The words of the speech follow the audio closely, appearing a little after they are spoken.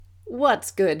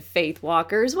What's good, Faith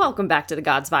Walkers? Welcome back to the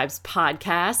God's Vibes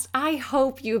podcast. I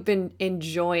hope you've been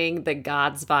enjoying the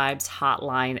God's Vibes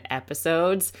hotline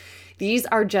episodes. These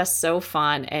are just so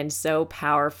fun and so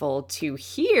powerful to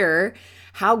hear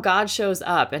how God shows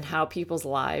up and how people's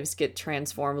lives get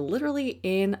transformed literally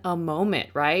in a moment,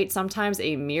 right? Sometimes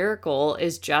a miracle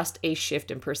is just a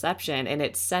shift in perception and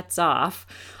it sets off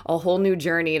a whole new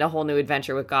journey and a whole new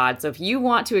adventure with God. So if you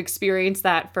want to experience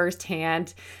that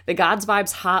firsthand, the God's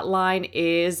Vibes hotline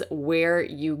is where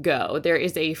you go. There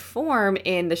is a form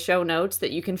in the show notes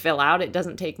that you can fill out. It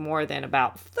doesn't take more than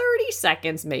about 30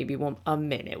 seconds, maybe a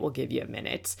minute. We'll give you a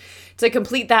minute to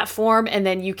complete that form, and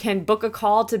then you can book a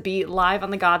call to be live on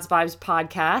the God's Vibes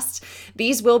podcast.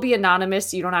 These will be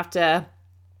anonymous. You don't have to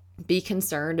be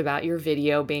concerned about your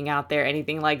video being out there,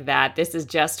 anything like that. This is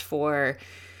just for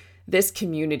this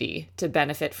community to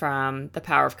benefit from the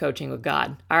power of coaching with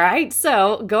God. All right,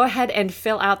 so go ahead and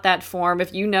fill out that form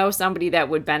if you know somebody that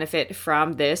would benefit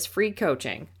from this free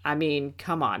coaching. I mean,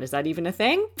 come on, is that even a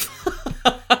thing?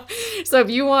 So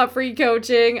if you want free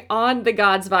coaching on the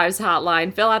God's Vibes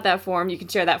hotline, fill out that form. You can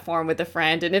share that form with a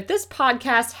friend. And if this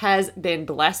podcast has been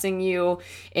blessing you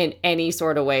in any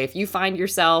sort of way, if you find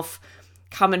yourself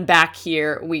coming back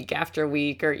here week after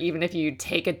week, or even if you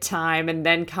take a time and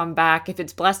then come back, if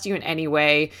it's blessed you in any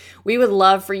way, we would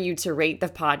love for you to rate the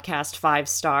podcast 5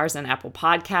 stars on Apple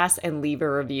Podcasts and leave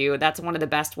a review. That's one of the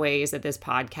best ways that this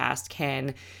podcast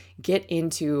can get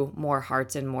into more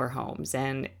hearts and more homes.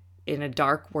 And in a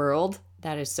dark world,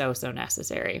 that is so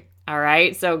necessary. All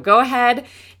right, so go ahead,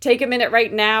 take a minute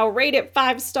right now, rate it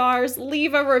 5 stars,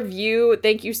 leave a review.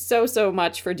 Thank you so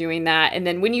much for doing that. And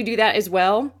then when you do that as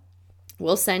well,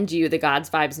 we'll send you the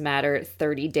God's Vibes Matter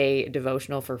 30-day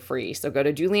devotional for free. So go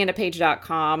to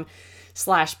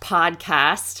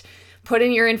julianapage.com/podcast, put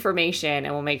in your information,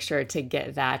 and we'll make sure to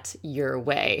get that your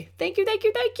way. Thank you.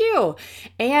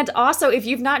 And also, if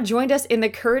you've not joined us in the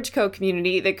Courage Co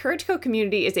community, the Courage Co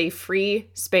community is a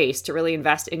free space to really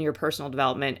invest in your personal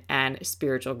development and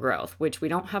spiritual growth, which we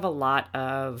don't have a lot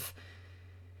of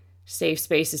safe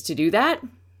spaces to do that,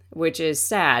 which is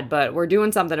sad, but we're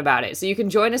doing something about it. So you can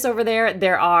join us over there.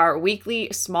 There are weekly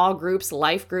small groups,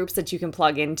 life groups that you can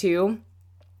plug into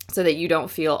so that you don't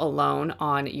feel alone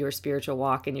on your spiritual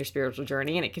walk and your spiritual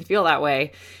journey. And it can feel that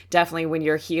way definitely when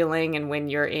you're healing and when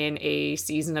you're in a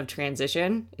season of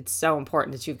transition. It's so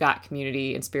important that you've got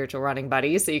community and spiritual running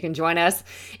buddies. So you can join us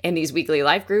in these weekly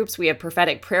life groups. We have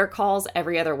prophetic prayer calls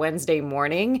every other Wednesday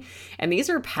morning. And these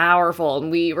are powerful. And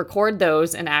we record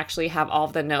those and actually have all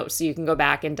of the notes. So you can go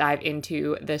back and dive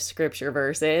into the scripture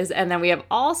verses. And then we have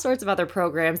all sorts of other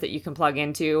programs that you can plug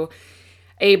into.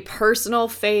 A personal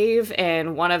fave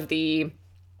and one of the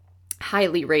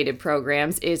highly rated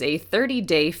programs is a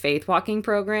 30-day faith walking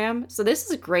program. So this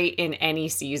is great in any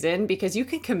season because you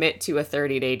can commit to a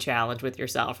 30-day challenge with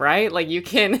yourself, right? Like you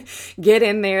can get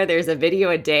in there. There's a video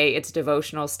a day. It's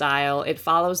devotional style. It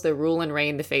follows the Rule and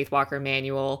Reign, the Faith Walker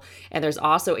manual. And there's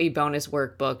also a bonus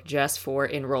workbook just for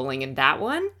enrolling in that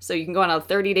one. So you can go on a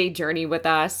 30-day journey with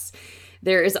us.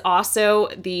 There is also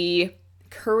the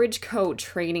Courage Co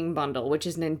training bundle, which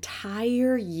is an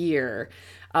entire year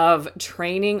of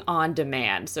training on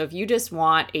demand. So if you just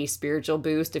want a spiritual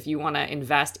boost, if you want to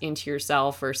invest into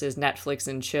yourself versus Netflix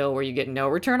and chill where you get no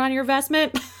return on your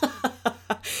investment,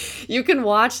 you can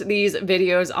watch these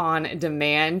videos on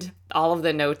demand. All of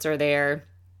the notes are there.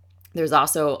 There's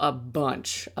also a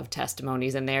bunch of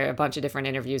testimonies in there, a bunch of different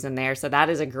interviews in there. So that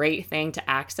is a great thing to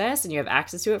access, and you have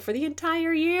access to it for the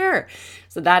entire year.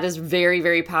 So that is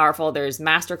very powerful. There's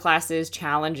masterclasses,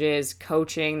 challenges,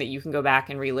 coaching that you can go back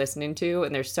and re-listen into.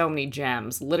 And there's so many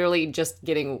gems. Literally just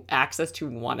getting access to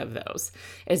one of those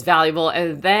is valuable.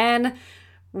 And then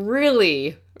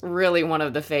really one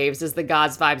of the faves is the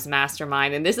God's Vibes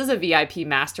Mastermind. And this is a VIP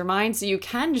mastermind, so you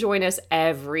can join us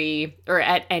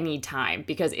at any time,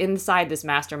 because inside this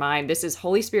mastermind, this is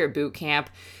Holy Spirit Boot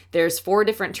Camp. There's 4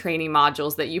 different training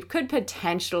modules that you could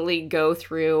potentially go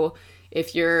through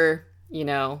if you're,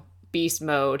 beast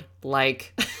mode,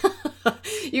 like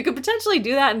you could potentially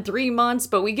do that in 3 months,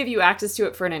 but we give you access to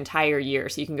it for an entire year.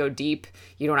 So you can go deep.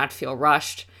 You don't have to feel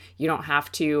rushed. You don't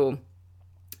have to,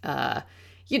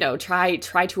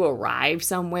 try to arrive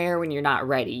somewhere when you're not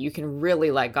ready. You can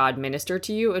really let God minister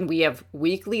to you. And we have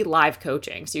weekly live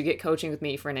coaching. So you get coaching with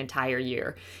me for an entire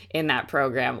year in that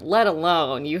program, let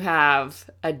alone you have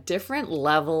a different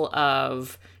level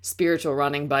of spiritual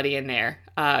running buddy in there.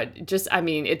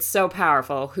 It's so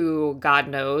powerful who God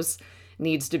knows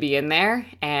needs to be in there,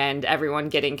 and everyone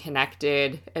getting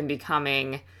connected and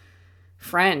becoming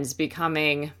friends,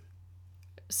 becoming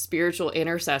spiritual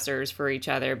intercessors for each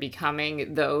other,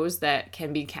 becoming those that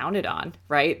can be counted on,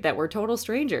 right? That were total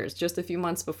strangers just a few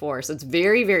months before. So it's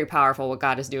very, very powerful what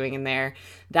God is doing in there.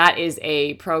 That is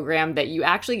a program that you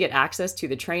actually get access to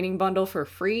the training bundle for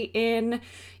free in.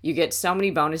 You get so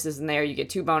many bonuses in there. You get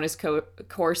 2 bonus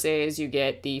courses. You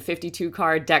get the 52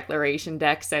 card declaration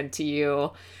deck sent to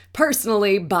you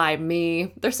personally by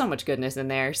me. There's so much goodness in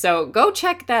there. So go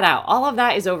check that out. All of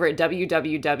that is over at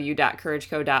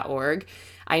www.courageco.org.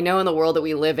 I know in the world that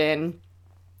we live in,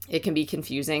 it can be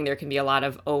confusing. There can be a lot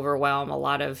of overwhelm, a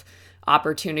lot of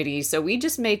opportunities. So we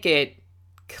just make it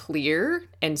clear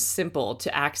and simple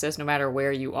to access no matter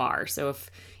where you are. So if,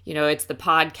 it's the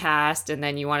podcast and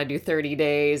then you want to do 30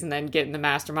 days and then get in the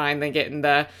mastermind, then get in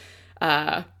the,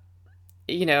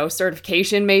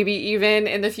 certification, maybe even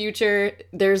in the future,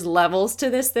 there's levels to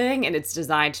this thing and it's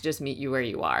designed to just meet you where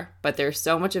you are. But there's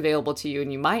so much available to you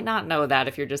and you might not know that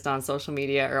if you're just on social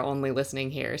media or only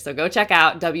listening here. So go check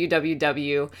out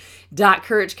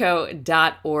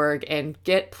www.courageco.org and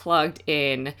get plugged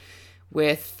in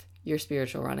with your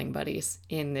spiritual running buddies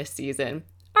in this season.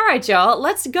 All right, y'all,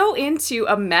 let's go into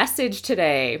a message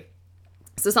today.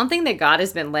 So something that God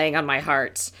has been laying on my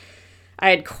heart. I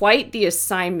had quite the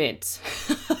assignment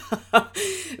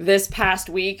this past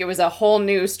week. It was a whole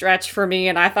new stretch for me,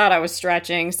 and I thought I was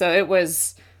stretching, so it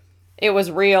was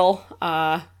real.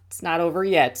 It's not over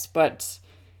yet, but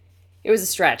it was a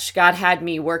stretch. God had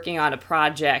me working on a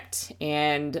project,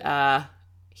 and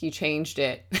he changed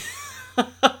it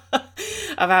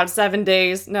about 7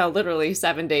 days, no, literally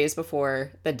 7 days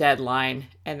before the deadline,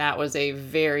 and that was a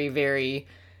very, very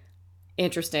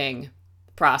interesting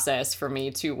process for me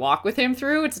to walk with him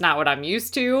through. It's not what I'm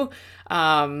used to.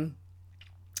 And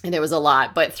it was a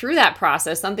lot. But through that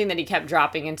process, something that he kept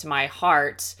dropping into my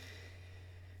heart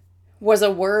was a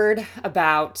word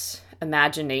about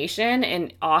imagination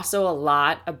and also a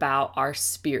lot about our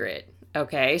spirit.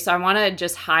 Okay, so I want to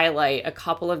just highlight a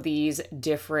couple of these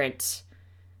different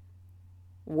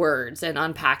words and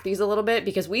unpack these a little bit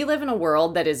because we live in a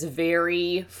world that is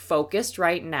very focused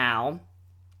right now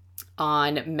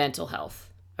on mental health.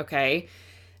 Okay,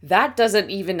 that doesn't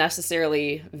even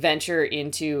necessarily venture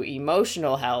into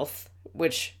emotional health,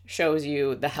 which shows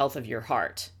you the health of your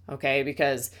heart. Okay,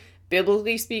 because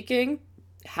biblically speaking,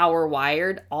 how we're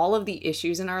wired, all of the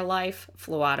issues in our life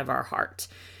flow out of our heart.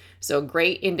 So a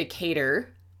great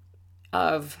indicator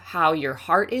of how your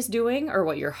heart is doing or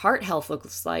what your heart health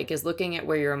looks like is looking at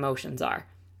where your emotions are.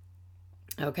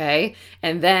 Okay.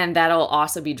 And then that'll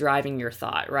also be driving your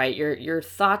thought, right? Your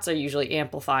thoughts are usually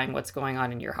amplifying what's going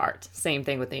on in your heart. Same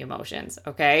thing with the emotions.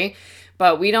 Okay.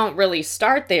 But we don't really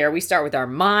start there. We start with our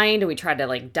mind and we try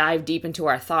to dive deep into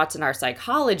our thoughts and our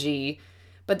psychology,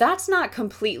 but that's not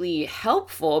completely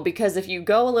helpful because if you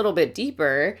go a little bit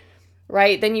deeper,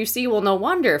 right, then you see, well, no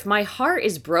wonder if my heart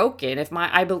is broken, if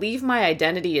I believe my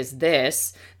identity is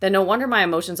this, then no wonder my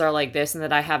emotions are like this and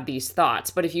that I have these thoughts.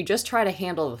 But if you just try to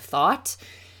handle the thought,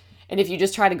 and if you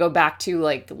just try to go back to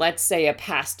let's say a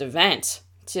past event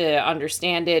to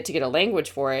understand it, to get a language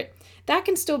for it, that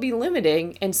can still be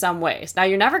limiting in some ways. Now,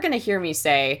 you're never going to hear me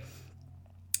say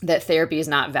that therapy is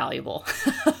not valuable.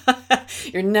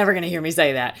 You're never going to hear me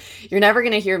say that. You're never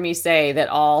going to hear me say that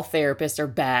all therapists are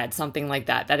bad, something like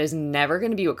that. That is never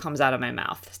going to be what comes out of my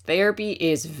mouth. Therapy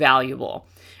is valuable,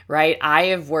 right? I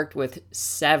have worked with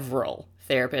several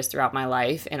therapists throughout my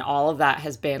life, and all of that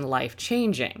has been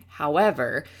life-changing.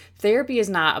 However, therapy is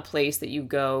not a place that you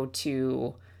go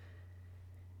to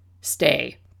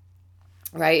stay,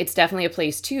 right? It's definitely a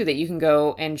place, too, that you can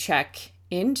go and check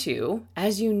into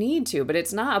as you need to, but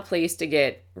it's not a place to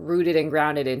get rooted and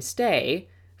grounded and stay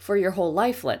for your whole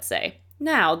life, let's say.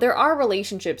 Now, there are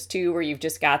relationships too where you've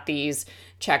just got these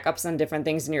checkups on different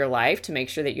things in your life to make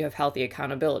sure that you have healthy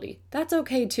accountability. That's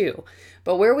okay too.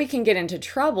 But where we can get into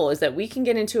trouble is that we can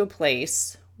get into a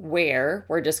place where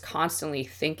we're just constantly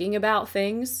thinking about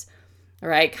things,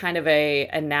 right? Kind of a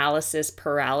analysis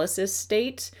paralysis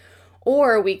state,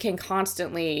 or we can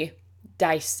constantly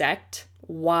dissect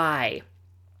why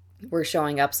we're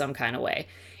showing up some kind of way.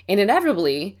 And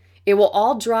inevitably, it will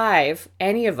all drive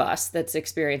any of us that's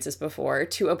experienced this before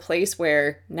to a place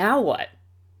where, now what?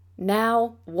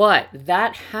 Now what?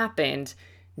 That happened.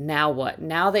 Now what?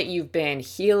 Now that you've been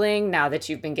healing, now that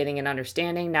you've been getting an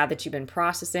understanding, now that you've been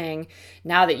processing,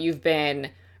 now that you've been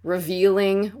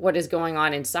revealing what is going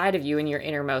on inside of you in your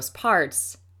innermost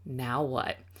parts, now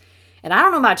what? And I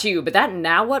don't know about you, but that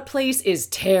now what place is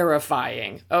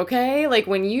terrifying, okay?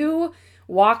 When you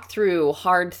walk through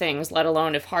hard things, let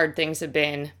alone if hard things have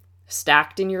been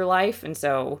stacked in your life, and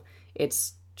so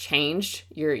it's changed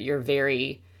your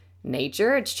very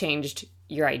nature, it's changed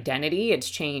your identity, it's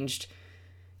changed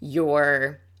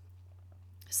your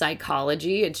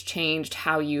psychology. It's changed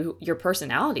how your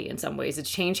personality in some ways. It's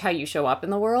changed how you show up in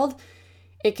the world.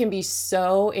 It can be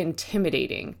so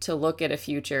intimidating to look at a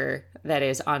future that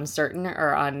is uncertain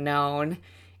or unknown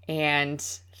and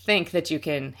think that you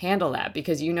can handle that,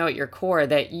 because you know at your core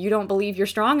that you don't believe you're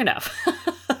strong enough.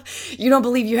 You don't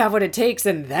believe you have what it takes,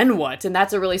 and then what? And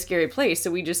that's a really scary place.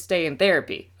 So we just stay in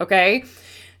therapy, okay?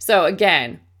 So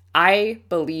again, I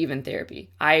believe in therapy.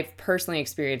 I've personally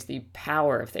experienced the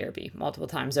power of therapy multiple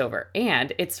times over,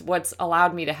 and it's what's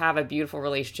allowed me to have a beautiful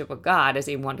relationship with God as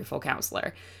a wonderful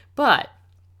counselor. But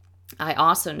I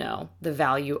also know the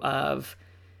value of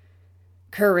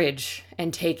courage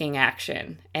and taking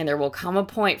action. And there will come a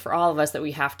point for all of us that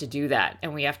we have to do that,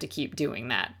 and we have to keep doing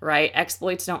that, right?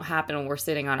 Exploits don't happen when we're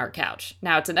sitting on our couch.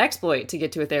 Now, it's an exploit to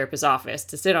get to a therapist's office,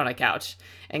 to sit on a couch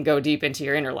and go deep into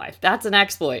your inner life. That's an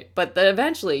exploit. But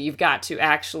eventually you've got to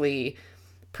actually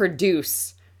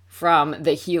produce from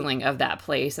the healing of that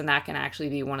place. And that can actually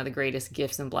be one of the greatest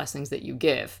gifts and blessings that you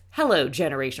give. Hello,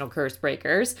 generational curse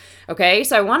breakers. Okay,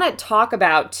 so I want to talk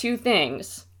about two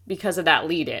things because of that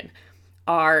lead-in.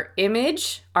 Our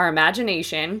image, our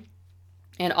imagination,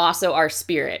 and also our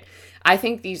spirit. I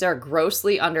think these are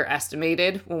grossly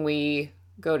underestimated when we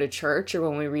go to church or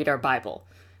when we read our Bible,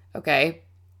 okay?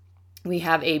 We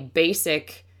have a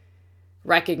basic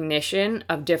recognition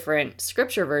of different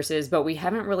scripture verses, but we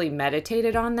haven't really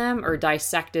meditated on them or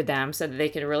dissected them so that they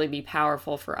can really be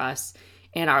powerful for us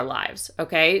in our lives,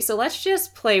 okay? So let's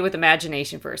just play with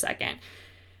imagination for a second.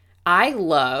 I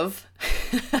love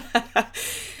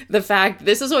the fact,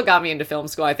 this is what got me into film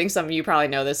school. I think some of you probably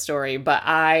know this story, but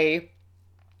I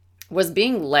was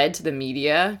being led to the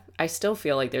media. I still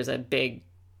feel like there's a big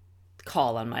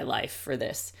call on my life for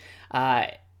this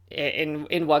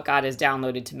in what God has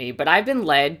downloaded to me. But I've been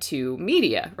led to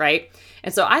media, right?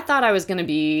 And so I thought I was going to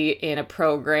be in a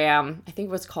program, I think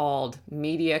it was called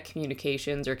Media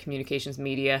Communications or Communications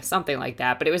Media, something like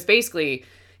that. But it was basically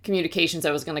communications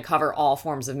that was going to cover all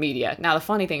forms of media. Now, the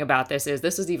funny thing about this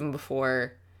was even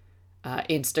before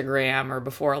Instagram or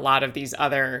before a lot of these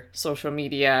other social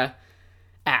media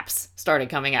apps started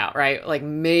coming out, right? Like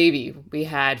maybe we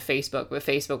had Facebook, but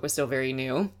Facebook was still very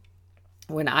new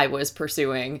when I was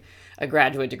pursuing a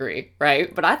graduate degree,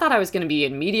 right? But I thought I was going to be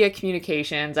in media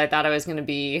communications. I thought I was going to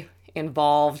be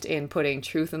involved in putting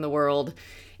truth in the world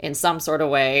in some sort of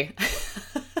way.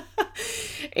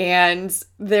 And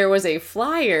there was a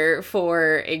flyer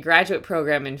for a graduate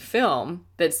program in film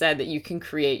that said that you can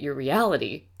create your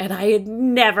reality. And I had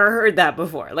never heard that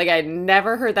before. Like I had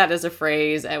never heard that as a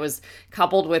phrase. It was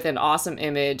coupled with an awesome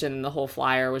image, and the whole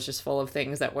flyer was just full of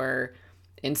things that were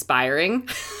inspiring.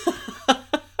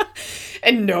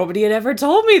 And nobody had ever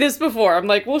told me this before. I'm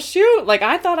like, well, shoot. Like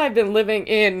I thought I'd been living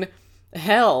in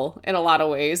hell in a lot of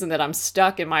ways and that I'm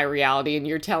stuck in my reality, and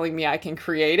you're telling me I can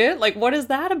create it? Like, what is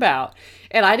that about?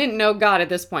 And I didn't know God at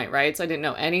this point, right? So I didn't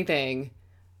know anything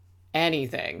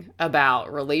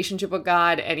about relationship with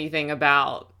God, anything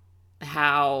about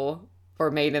how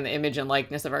we're made in the image and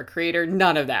likeness of our Creator,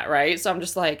 none of that, right? So I'm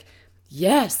just like,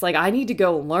 yes, like I need to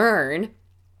go learn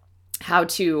how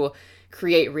to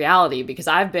create reality, because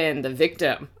I've been the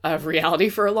victim of reality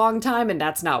for a long time and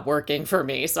that's not working for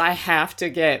me. So I have to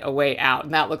get a way out,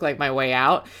 and that looked like my way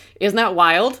out. Isn't that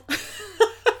wild?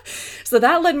 So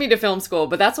that led me to film school,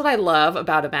 but that's what I love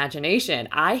about imagination.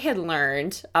 I had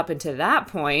learned up until that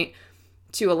point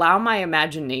to allow my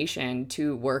imagination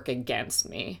to work against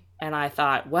me. And I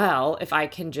thought, well, if I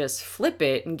can just flip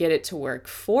it and get it to work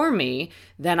for me,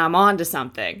 then I'm on to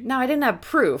something. Now, I didn't have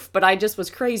proof, but I just was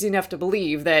crazy enough to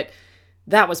believe that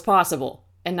that was possible.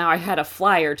 And now I had a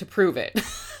flyer to prove it.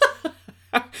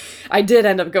 I did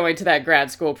end up going to that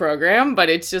grad school program, but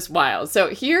it's just wild. So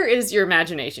here is your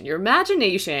imagination. Your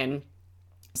imagination,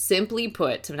 simply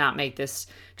put, to not make this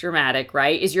dramatic,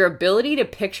 right, is your ability to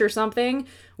picture something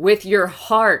with your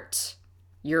heart.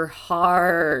 Your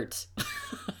heart.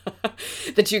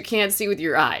 That you can't see with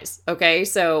your eyes. Okay,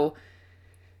 so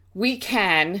we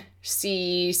can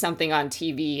see something on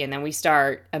TV and then we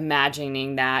start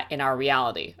imagining that in our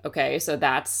reality. Okay, so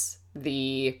that's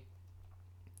the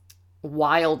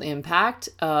wild impact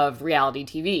of reality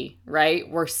TV, right?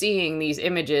 We're seeing these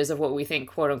images of what we think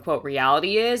quote unquote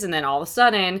reality is, and then all of a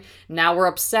sudden now we're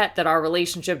upset that our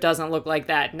relationship doesn't look like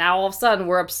that. Now all of a sudden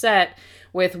we're upset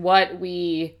with what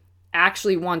we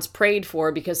actually once prayed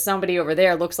for because somebody over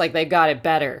there looks like they got it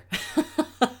better.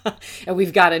 And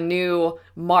we've got a new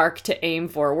mark to aim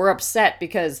for. We're upset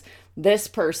because this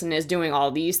person is doing all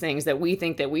these things that we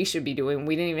think that we should be doing.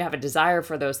 We didn't even have a desire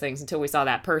for those things until we saw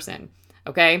that person.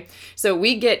 Okay? So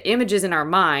we get images in our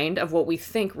mind of what we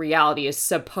think reality is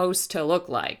supposed to look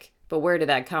like. but where did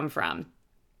that come from?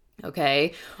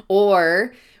 Okay.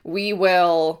 Or we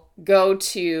will go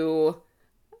to,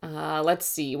 let's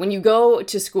see, when you go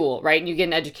to school, right, and you get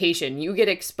an education, you get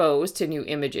exposed to new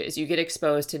images, you get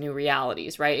exposed to new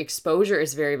realities, right? Exposure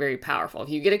is very, very powerful. If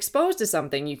you get exposed to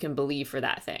something, you can believe for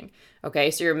that thing.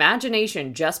 Okay. So your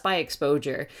imagination, just by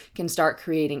exposure, can start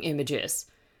creating images.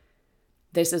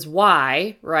 This is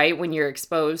why, right, when you're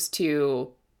exposed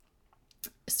to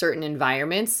certain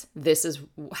environments, this is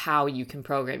how you can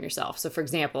program yourself. So for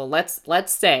example, let's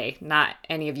say, not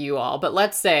any of you all, but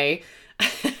let's say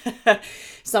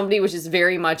somebody was just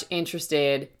very much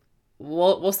interested,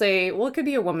 we'll say, well, it could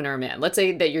be a woman or a man. Let's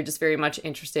say that you're just very much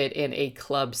interested in a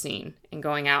club scene and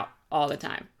going out all the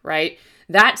time, right?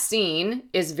 That scene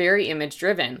is very image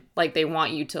driven. Like they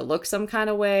want you to look some kind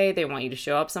of way, they want you to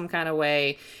show up some kind of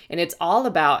way, and it's all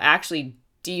about actually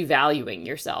devaluing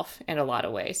yourself in a lot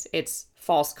of ways. It's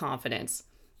false confidence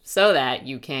so that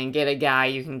you can get a guy,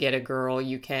 you can get a girl,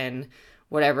 you can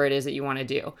whatever it is that you want to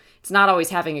do. It's not always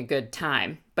having a good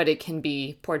time, but it can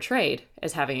be portrayed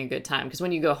as having a good time. Because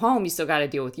when you go home, you still got to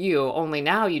deal with you. Only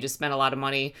now you just spent a lot of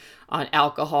money on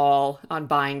alcohol, on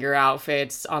buying your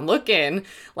outfits, on looking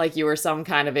like you were some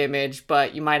kind of image,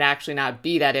 but you might actually not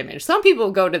be that image. Some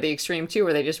people go to the extreme too,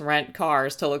 where they just rent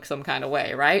cars to look some kind of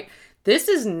way, right? This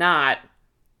is not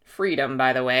freedom,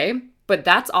 by the way, but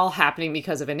that's all happening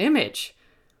because of an image.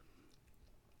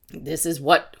 This is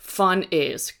what fun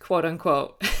is, quote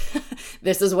unquote.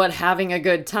 This is what having a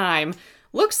good time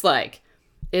looks like.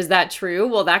 Is that true?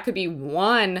 Well, that could be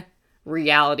one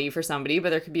reality for somebody, but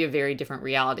there could be a very different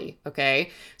reality,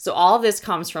 okay? So all of this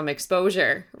comes from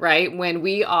exposure, right? When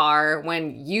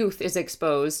youth is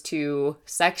exposed to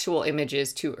sexual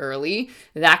images too early,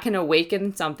 that can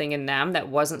awaken something in them that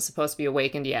wasn't supposed to be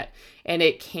awakened yet. And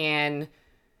it can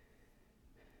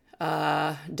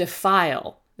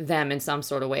defile them in some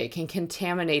sort of way. It can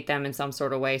contaminate them in some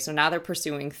sort of way. So now they're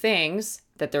pursuing things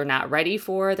that they're not ready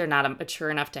for, they're not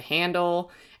mature enough to handle,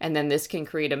 and then this can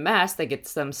create a mess that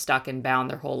gets them stuck and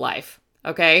bound their whole life.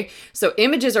 Okay? So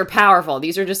images are powerful.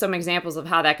 These are just some examples of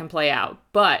how that can play out.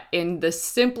 But in the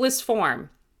simplest form,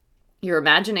 your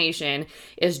imagination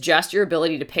is just your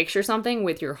ability to picture something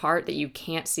with your heart that you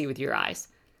can't see with your eyes.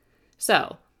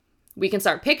 So we can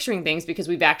start picturing things because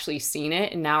we've actually seen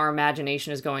it, and now our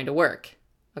imagination is going to work.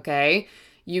 Okay?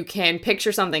 You can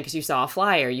picture something because you saw a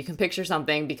flyer. You can picture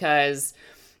something because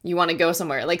you want to go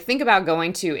somewhere. Like think about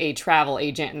going to a travel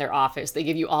agent in their office. They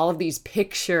give you all of these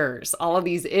pictures, all of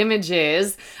these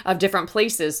images of different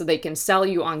places so they can sell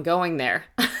you on going there.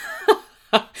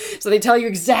 So they tell you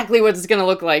exactly what it's going to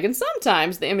look like. And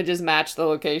sometimes the images match the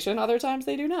location. Other times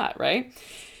they do not, right?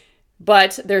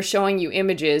 But they're showing you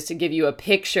images to give you a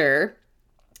picture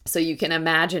so you can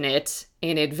imagine it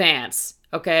in advance.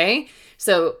 Okay?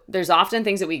 So there's often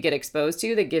things that we get exposed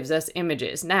to that gives us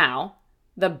images. Now,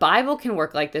 the Bible can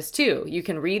work like this too. You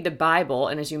can read the Bible,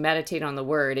 and as you meditate on the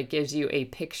word, it gives you a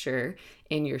picture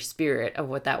in your spirit of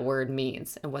what that word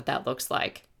means and what that looks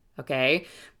like. Okay?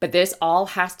 But this all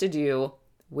has to do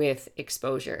with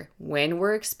exposure. When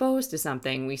we're exposed to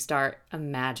something, we start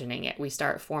imagining it. We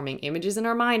start forming images in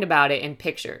our mind about it and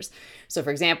pictures. So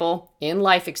for example, in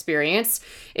life experience,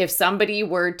 if somebody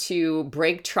were to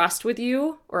break trust with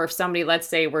you, or if somebody, let's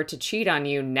say, were to cheat on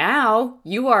you, now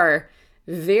you are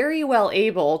very well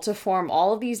able to form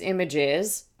all of these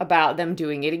images about them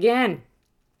doing it again,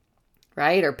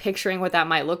 right? Or picturing what that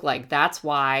might look like. That's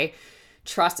why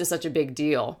trust is such a big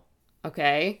deal.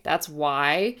 Okay, that's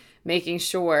why making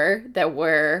sure that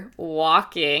we're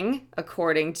walking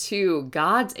according to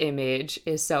God's image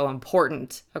is so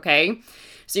important. Okay,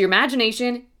 so your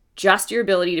imagination, just your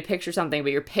ability to picture something,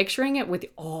 but you're picturing it with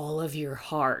all of your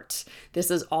heart. This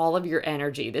is all of your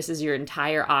energy. This is your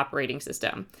entire operating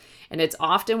system. And it's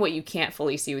often what you can't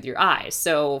fully see with your eyes.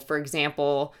 So, for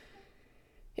example,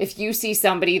 if you see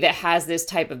somebody that has this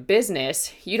type of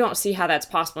business, you don't see how that's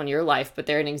possible in your life, but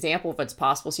they're an example of what's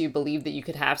possible, so you believe that you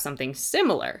could have something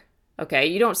similar. Okay,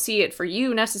 you don't see it for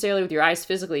you necessarily with your eyes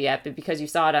physically yet, but because you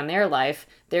saw it on their life,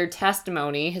 their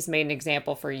testimony has made an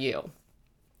example for you.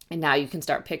 And now you can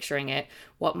start picturing it.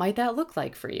 What might that look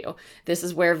like for you? This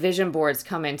is where vision boards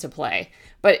come into play.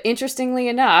 But interestingly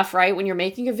enough, right, when you're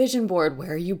making a vision board,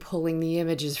 where are you pulling the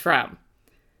images from?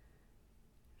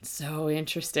 So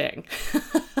interesting.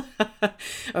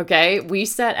 Okay, we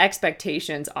set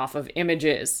expectations off of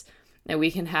images, and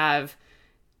we can have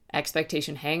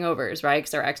expectation hangovers, right?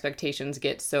 Because our expectations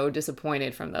get so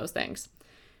disappointed from those things.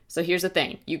 So here's the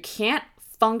thing. You can't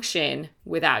function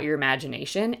without your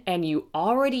imagination, and you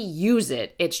already use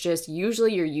it. It's just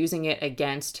usually you're using it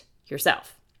against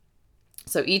yourself.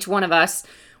 So each one of us,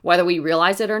 whether we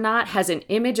realize it or not, has an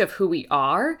image of who we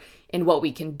are and what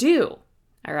we can do.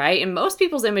 All right. And most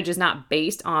people's image is not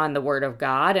based on the word of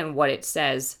God and what it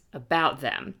says about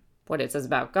them, what it says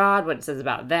about God, what it says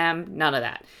about them, none of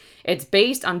that. It's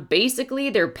based on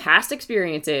basically their past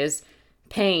experiences,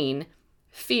 pain,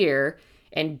 fear,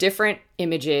 and different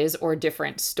images or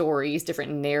different stories,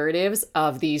 different narratives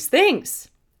of these things.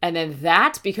 And then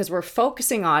that, because we're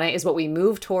focusing on it, is what we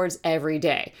move towards every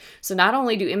day. So not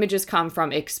only do images come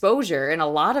from exposure, and a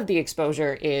lot of the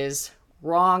exposure is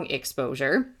wrong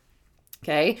exposure,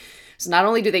 okay? So not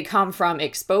only do they come from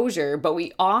exposure, but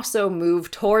we also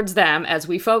move towards them as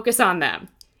we focus on them.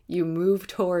 You move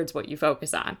towards what you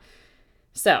focus on.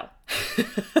 So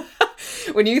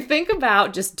when you think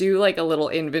about, just do like a little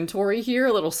inventory here,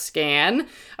 a little scan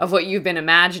of what you've been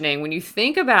imagining. When you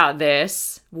think about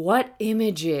this, what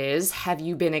images have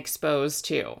you been exposed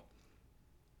to?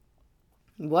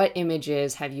 What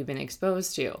images have you been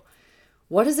exposed to?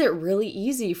 What is it really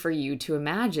easy for you to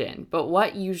imagine? But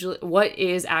what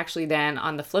is actually then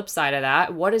on the flip side of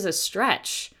that? What is a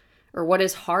stretch, or what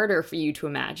is harder for you to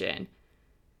imagine?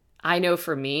 I know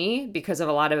for me, because of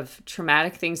a lot of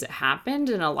traumatic things that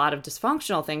happened and a lot of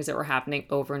dysfunctional things that were happening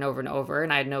over and over and over,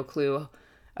 and I had no clue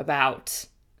about,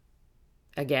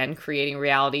 again, creating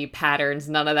reality patterns,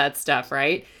 none of that stuff,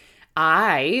 right?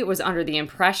 I was under the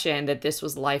impression that this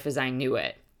was life as I knew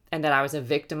it, and that I was a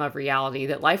victim of reality,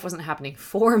 that life wasn't happening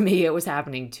for me, it was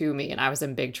happening to me, and I was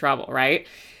in big trouble, right?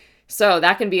 So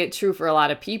that can be true for a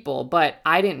lot of people, but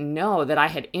I didn't know that I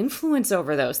had influence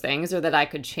over those things or that I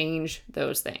could change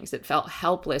those things. It felt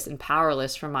helpless and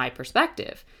powerless from my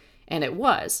perspective. And it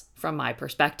was from my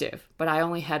perspective, but I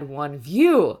only had one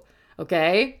view,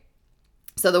 okay?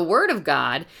 So the Word of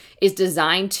God is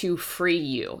designed to free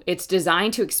you. It's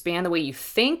designed to expand the way you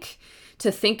think,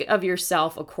 to think of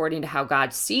yourself according to how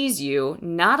God sees you,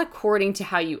 not according to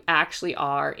how you actually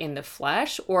are in the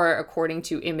flesh or according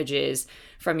to images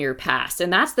from your past.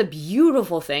 And that's the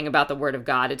beautiful thing about the Word of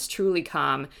God. It's truly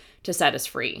come to set us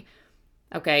free.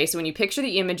 Okay, so when you picture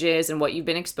the images and what you've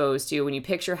been exposed to, when you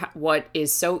picture what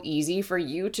is so easy for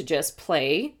you to just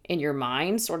play in your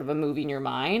mind, sort of a movie in your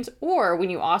mind, or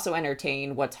when you also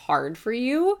entertain what's hard for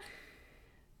you,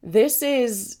 this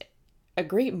is a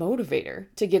great motivator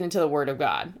to get into the Word of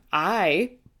God.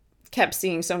 I kept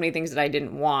seeing so many things that I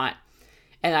didn't want,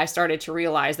 and I started to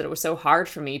realize that it was so hard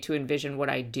for me to envision what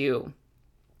I do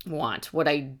want, what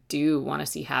I do want to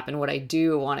see happen, what I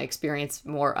do want to experience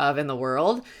more of in the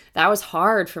world. That was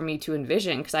hard for me to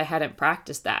envision because I hadn't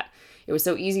practiced that. It was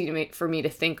so easy for me to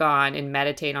think on and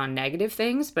meditate on negative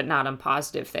things, but not on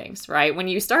positive things, right? When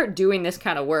you start doing this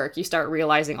kind of work, you start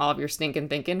realizing all of your stinking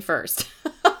thinking first.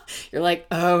 You're like,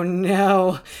 oh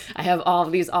no, I have all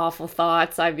of these awful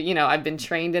thoughts. I've been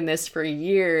trained in this for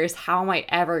years. How am I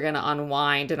ever going to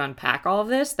unwind and unpack all of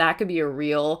this? That could be a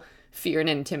real fear and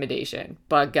intimidation,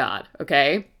 but God,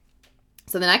 okay?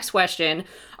 So the next question,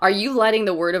 are you letting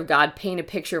the Word of God paint a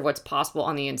picture of what's possible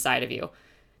on the inside of you?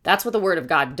 That's what the Word of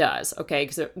God does, okay?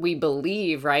 Because we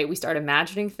believe, right? We start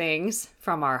imagining things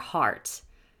from our heart.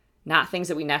 Not things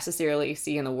that we necessarily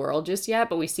see in the world just yet,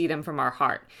 but we see them from our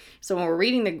heart. So when we're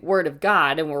reading the Word of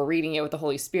God and we're reading it with the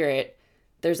Holy Spirit,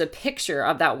 there's a picture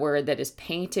of that word that is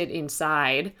painted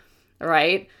inside,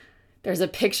 right? There's a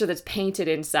picture that's painted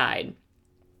inside.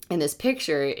 And this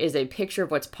picture is a picture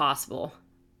of what's possible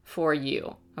for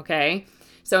you, okay?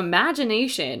 So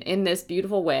imagination in this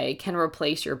beautiful way can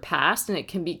replace your past, and it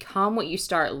can become what you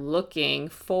start looking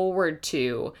forward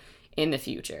to in the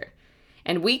future.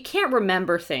 And we can't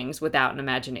remember things without an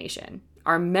imagination.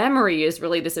 Our memory is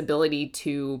really this ability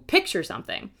to picture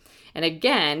something. And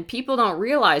again, people don't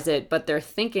realize it, but they're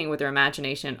thinking with their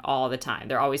imagination all the time.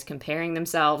 They're always comparing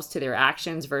themselves to their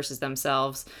actions versus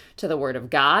themselves to the Word of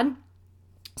God.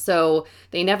 So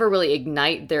they never really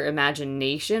ignite their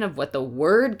imagination of what the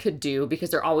Word could do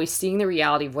because they're always seeing the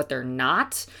reality of what they're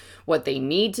not, what they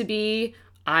need to be.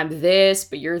 I'm this,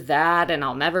 but you're that, and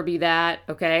I'll never be that,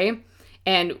 okay?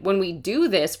 And when we do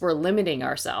this, we're limiting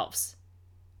ourselves,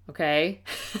 okay?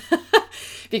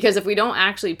 Because if we don't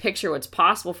actually picture what's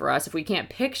possible for us, if we can't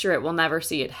picture it, we'll never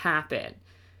see it happen,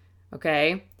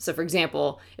 okay? So for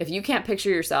example, if you can't picture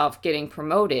yourself getting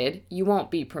promoted, you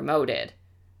won't be promoted.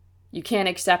 You can't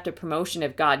accept a promotion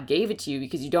if God gave it to you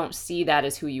because you don't see that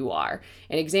as who you are.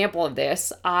 An example of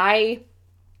this, I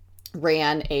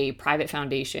ran a private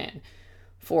foundation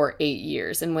for 8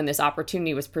 years. And when this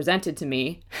opportunity was presented to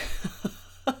me,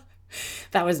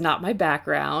 that was not my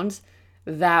background.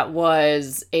 That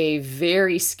was a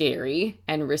very scary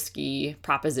and risky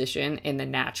proposition in the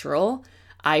natural.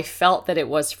 I felt that it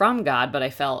was from God, but I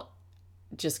felt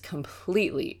just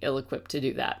completely ill-equipped to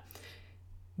do that.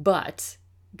 but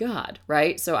God,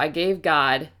 right? So I gave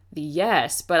God the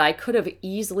yes, but I could have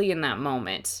easily in that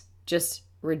moment just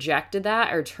rejected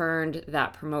that or turned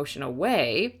that promotion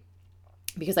away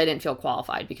because I didn't feel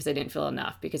qualified, because I didn't feel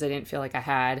enough, because I didn't feel like I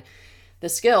had the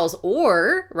skills.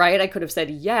 Or, right, I could have said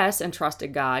yes and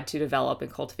trusted God to develop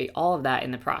and cultivate all of that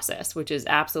in the process, which is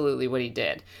absolutely what he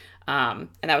did. And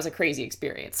that was a crazy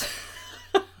experience.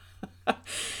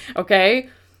 Okay?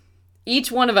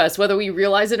 Each one of us, whether we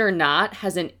realize it or not,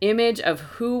 has an image of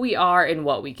who we are and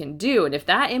what we can do. And if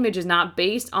that image is not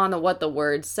based on what the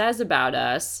word says about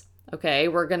us, okay,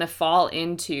 we're going to fall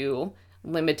into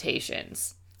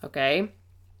limitations. Okay?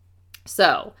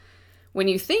 So when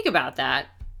you think about that,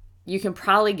 you can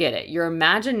probably get it. Your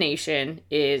imagination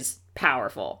is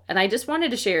powerful. And I just wanted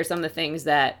to share some of the things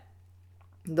that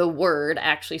the word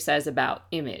actually says about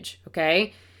image,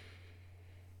 okay?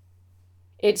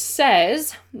 It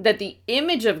says that the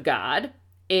image of God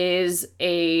is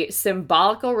a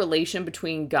symbolical relation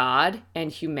between God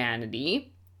and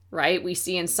humanity, right? We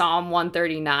see in Psalm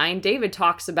 139, David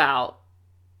talks about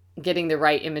getting the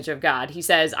right image of God. He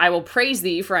says, I will praise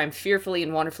thee, for I am fearfully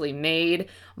and wonderfully made.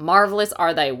 Marvelous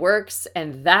are thy works,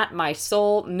 and that my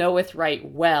soul knoweth right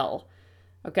well.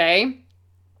 Okay?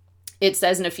 It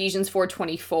says in Ephesians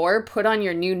 4:24, put on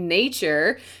your new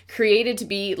nature, created to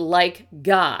be like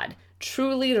God,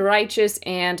 truly righteous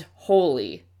and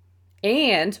holy.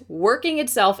 And working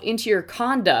itself into your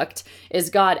conduct as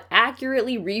God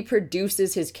accurately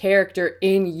reproduces his character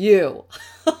in you.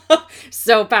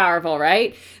 So powerful,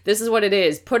 right? This is what it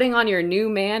is. Putting on your new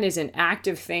man is an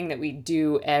active thing that we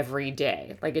do every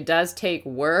day. Like, it does take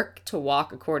work to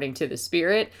walk according to the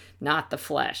Spirit, not the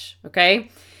flesh, okay?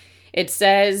 It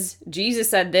says, Jesus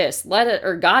said this,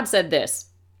 God said this,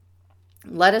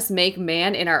 let us make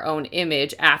man in our own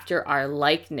image after our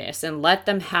likeness, and let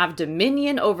them have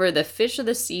dominion over the fish of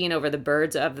the sea, and over the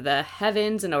birds of the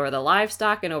heavens, and over the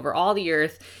livestock, and over all the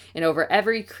earth, and over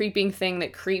every creeping thing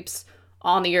that creeps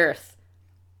on the earth.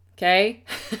 Okay?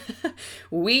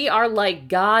 We are like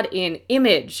God in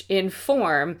image, in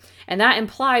form, and that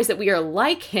implies that we are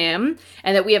like him,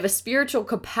 and that we have a spiritual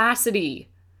capacity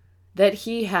that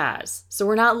he has. So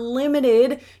we're not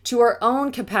limited to our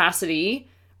own capacity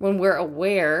when we're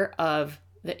aware of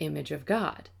the image of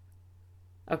God.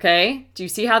 Okay? Do you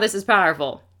see how this is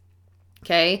powerful?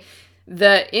 Okay?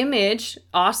 The image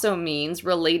also means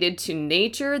related to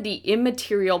nature, the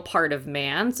immaterial part of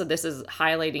man. So this is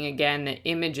highlighting again that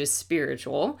image is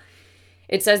spiritual.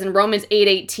 It says in Romans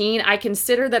 8:18, I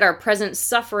consider that our present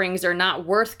sufferings are not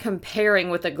worth comparing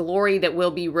with the glory that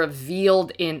will be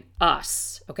revealed in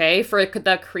us. Okay? For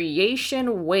the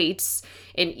creation waits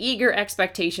in eager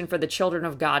expectation for the children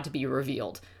of God to be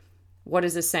revealed. What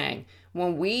is this saying?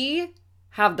 When we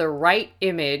have the right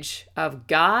image of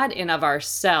God and of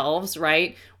ourselves,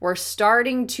 right? We're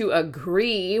starting to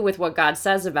agree with what God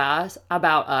says about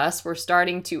us. We're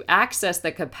starting to access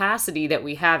the capacity that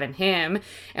we have in him,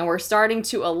 and we're starting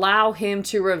to allow him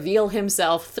to reveal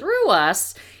himself through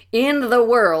us in the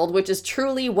world, which is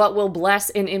truly what will bless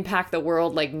and impact the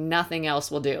world like nothing else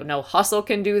will do. No hustle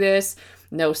can do this.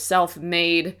 No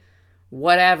self-made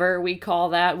whatever we call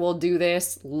that will do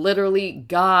this. Literally,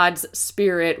 God's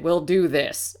Spirit will do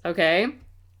this, okay?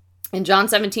 In John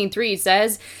 17:3, it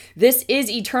says, this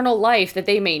is eternal life, that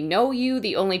they may know you,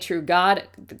 the only true God,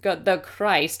 the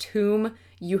Christ, whom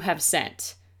you have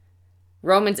sent.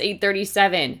 Romans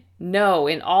 8:37, no,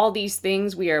 in all these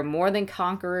things we are more than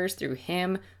conquerors through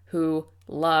him who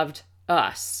loved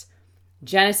us.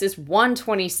 Genesis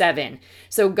 1:27.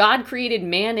 So God created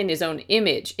man in his own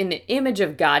image. In the image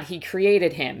of God, he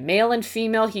created him. Male and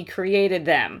female, he created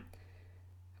them.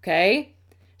 Okay?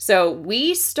 So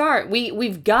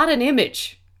we've got an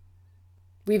image.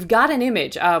 We've got an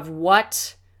image of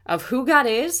who God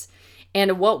is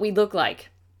and what we look like.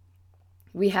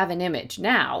 We have an image.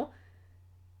 Now,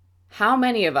 how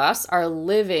many of us are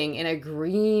living in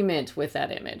agreement with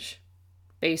that image?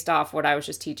 Based off what I was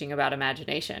just teaching about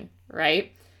imagination,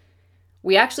 right?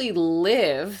 We actually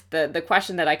live, the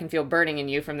question that I can feel burning in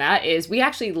you from that is we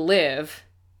actually live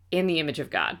in the image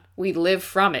of God. We live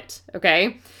from it,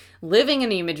 okay? Living in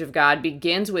the image of God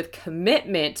begins with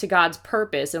commitment to God's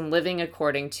purpose and living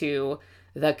according to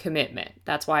the commitment.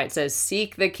 That's why it says,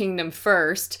 seek the kingdom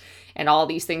first, and all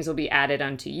these things will be added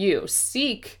unto you.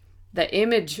 Seek the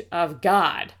image of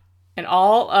God, and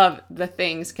all of the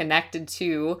things connected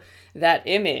to that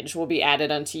image will be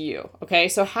added unto you. Okay,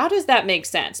 so how does that make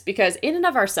sense? Because in and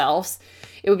of ourselves,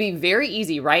 it would be very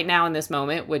easy right now in this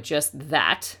moment with just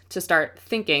that to start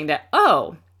thinking that,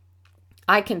 oh,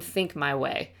 I can think my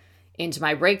way into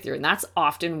my breakthrough. And that's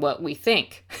often what we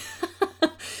think.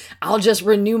 I'll just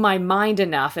renew my mind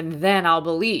enough and then I'll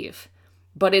believe.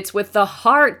 But it's with the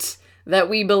heart that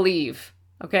we believe,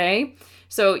 okay?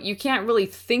 So you can't really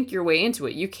think your way into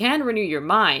it. You can renew your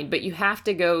mind, but you have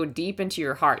to go deep into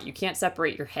your heart. You can't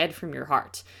separate your head from your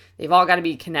heart. They've all got to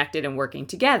be connected and working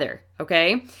together,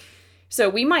 okay? So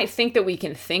we might think that we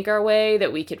can think our way,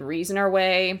 that we can reason our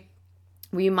way.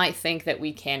 We might think that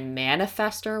we can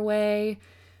manifest our way.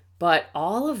 But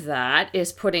all of that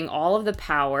is putting all of the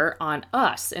power on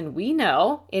us. And we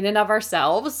know in and of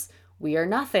ourselves, we are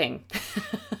nothing.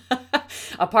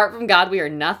 Apart from God, we are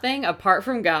nothing. Apart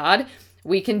from God,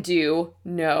 we can do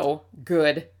no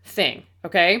good thing.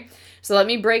 Okay? So let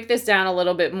me break this down a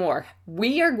little bit more.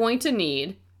 We are going to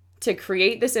need to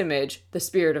create this image, the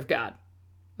Spirit of God.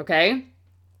 Okay?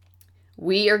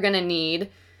 We are going to need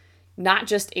not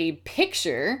just a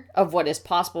picture of what is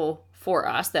possible for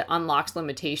us that unlocks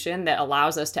limitation, that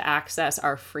allows us to access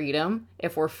our freedom.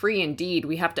 If we're free indeed,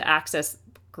 we have to access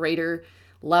greater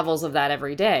levels of that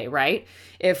every day, right?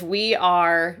 If we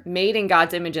are made in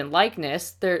God's image and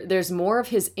likeness, there's more of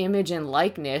his image and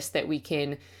likeness that we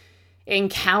can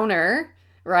encounter,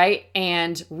 right?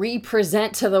 And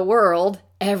represent to the world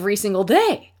every single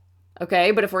day.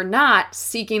 Okay, but if we're not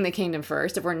seeking the kingdom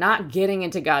first, if we're not getting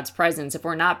into God's presence, if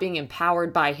we're not being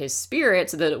empowered by his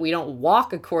Spirit so that we don't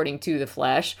walk according to the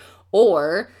flesh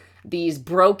or these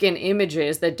broken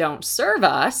images that don't serve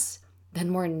us,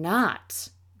 then we're not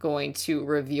going to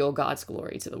reveal God's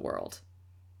glory to the world.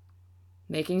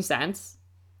 Making sense?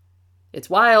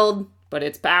 It's wild, but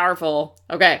it's powerful.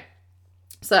 Okay,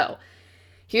 so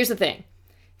here's the thing.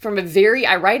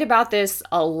 I write about this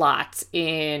a lot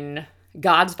in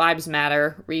God's Vibes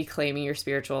Matter, Reclaiming Your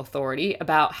Spiritual Authority,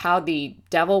 about how the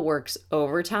devil works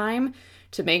overtime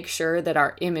to make sure that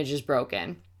our image is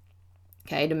broken.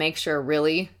 Okay, to make sure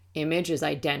really image is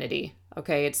identity.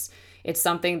 Okay, it's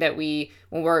something that when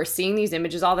we're seeing these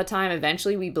images all the time,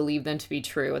 eventually we believe them to be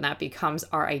true, and that becomes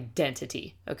our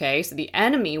identity. Okay, so the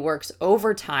enemy works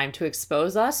overtime to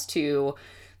expose us to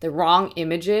the wrong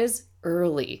images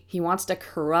early. He wants to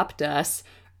corrupt us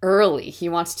early. He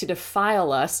wants to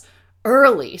defile us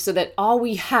early so that all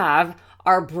we have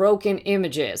are broken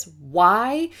images.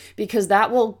 Why? Because that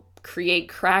will create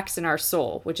cracks in our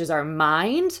soul, which is our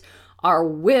mind, our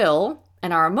will,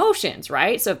 and our emotions,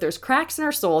 right? So if there's cracks in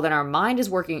our soul, then our mind is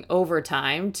working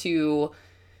overtime to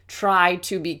try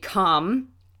to become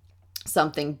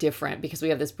something different because we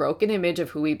have this broken image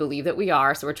of who we believe that we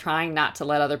are. So we're trying not to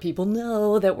let other people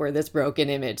know that we're this broken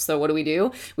image. So what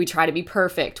do? We try to be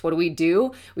perfect. What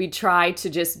do? We try to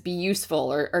just be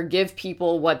useful or give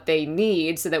people what they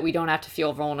need so that we don't have to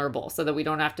feel vulnerable, so that we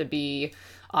don't have to be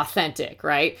authentic,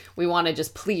 right? We want to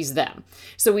just please them.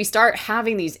 So we start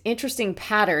having these interesting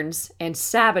patterns and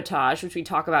sabotage, which we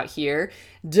talk about here,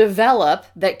 develop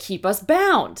that keep us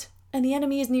bound. And the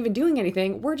enemy isn't even doing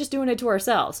anything. We're just doing it to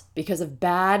ourselves because of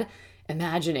bad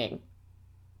imagining.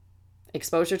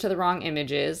 Exposure to the wrong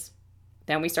images.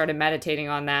 Then we started meditating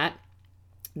on that.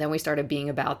 Then we started being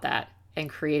about that and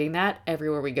creating that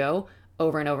everywhere we go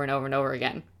over and over and over and over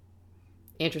again.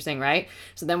 Interesting, right?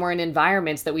 So then we're in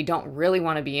environments that we don't really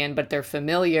want to be in, but they're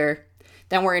familiar.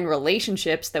 Then we're in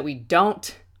relationships that we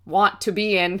don't want to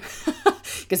be in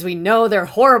because we know they're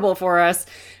horrible for us,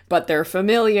 but they're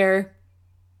familiar.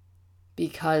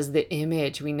 Because the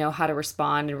image, we know how to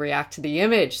respond and react to the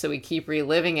image. So we keep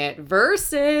reliving it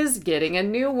versus getting a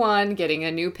new one, getting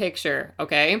a new picture.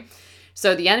 Okay.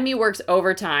 So the enemy works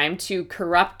overtime to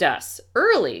corrupt us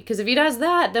early. Because if he does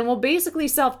that, then we'll basically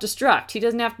self-destruct. He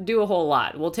doesn't have to do a whole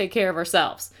lot. We'll take care of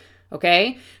ourselves.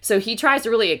 Okay. So he tries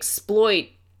to really exploit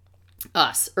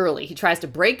us early. He tries to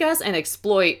break us and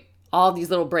exploit all these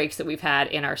little breaks that we've had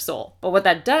in our soul. But what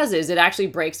that does is it actually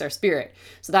breaks our spirit.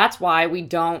 So that's why we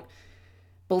don't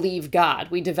believe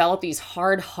God. We develop these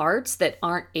hard hearts that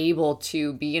aren't able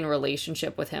to be in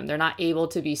relationship with him. They're not able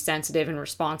to be sensitive and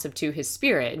responsive to his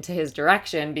spirit and to his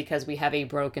direction because we have a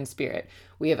broken spirit.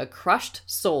 We have a crushed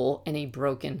soul and a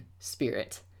broken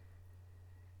spirit.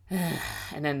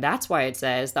 And then that's why it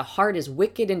says the heart is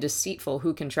wicked and deceitful.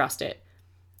 Who can trust it?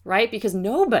 Right? Because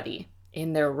nobody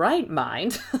in their right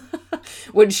mind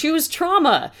would choose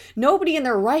trauma. Nobody in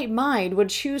their right mind would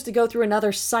choose to go through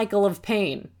another cycle of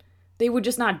pain. They would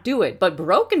just not do it. But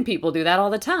broken people do that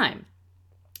all the time.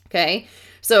 Okay?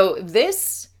 So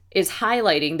this is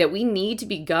highlighting that we need to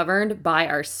be governed by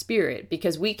our spirit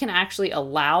because we can actually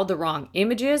allow the wrong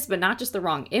images, but not just the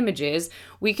wrong images.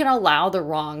 We can allow the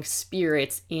wrong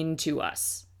spirits into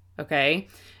us. okay?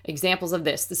 Examples of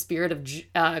this: the spirit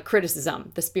of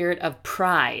criticism, the spirit of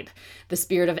pride, the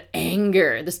spirit of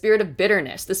anger, the spirit of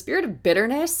bitterness. The spirit of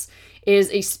bitterness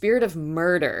is a spirit of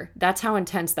murder. That's how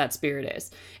intense that spirit is.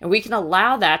 And we can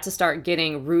allow that to start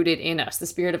getting rooted in us. The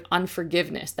spirit of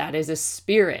unforgiveness, that is a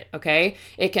spirit, okay?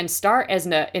 It can start as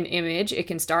an image, it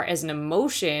can start as an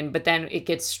emotion, but then it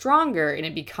gets stronger and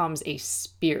it becomes a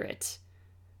spirit.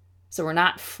 So we're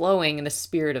not flowing in the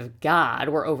spirit of God.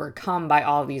 We're overcome by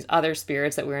all these other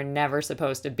spirits that we're never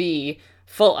supposed to be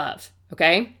full of,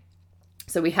 okay?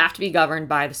 So we have to be governed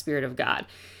by the Spirit of God.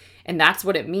 And that's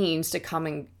what it means to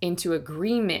come into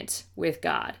agreement with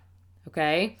God,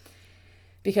 okay?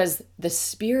 Because the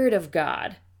Spirit of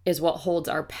God is what holds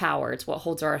our power. It's what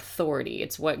holds our authority.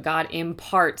 It's what God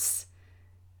imparts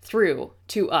through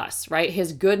to us, right?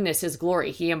 His goodness, His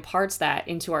glory, He imparts that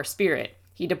into our spirit.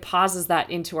 He deposits that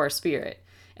into our spirit.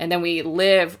 And then we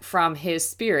live from His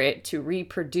Spirit to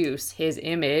reproduce His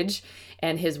image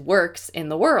and His works in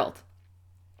the world,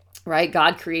 right?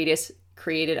 God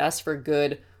created us for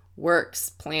good works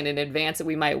planned in advance that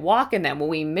we might walk in them. When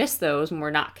we miss those, when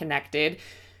we're not connected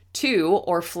to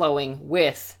or flowing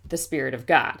with the Spirit of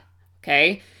God,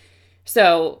 okay?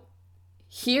 So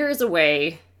here's a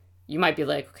way you might be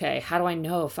like, okay, how do I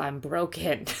know if I'm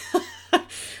broken?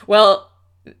 Well,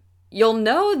 you'll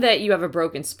know that you have a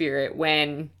broken spirit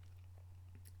when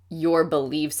your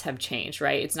beliefs have changed,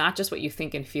 right? It's not just what you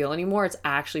think and feel anymore. It's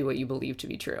actually what you believe to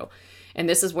be true. And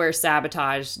this is where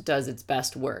sabotage does its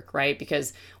best work, right?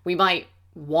 Because we might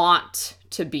want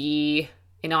to be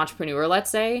an entrepreneur,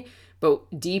 let's say,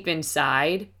 but deep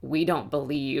inside, we don't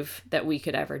believe that we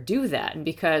could ever do that. And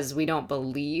because we don't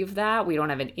believe that, we don't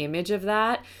have an image of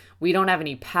that, we don't have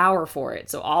any power for it.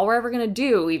 So all we're ever going to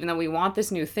do, even though we want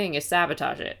this new thing, is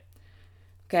sabotage it.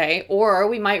 Okay? Or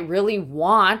we might really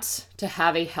want to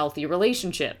have a healthy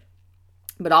relationship,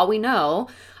 but all we know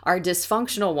are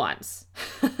dysfunctional ones,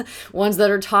 ones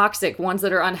that are toxic, ones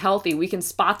that are unhealthy. We can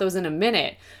spot those in a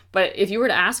minute. But if you were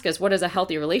to ask us, what does a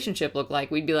healthy relationship look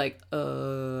like? We'd be like, I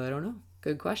don't know.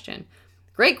 Good question.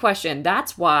 Great question.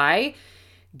 That's why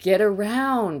get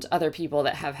around other people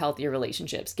that have healthier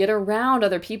relationships. Get around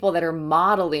other people that are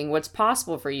modeling what's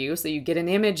possible for you, so you get an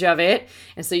image of it,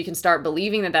 and so you can start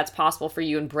believing that that's possible for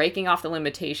you and breaking off the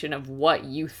limitation of what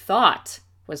you thought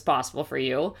was possible for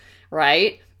you,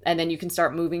 right? And then you can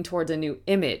start moving towards a new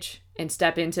image and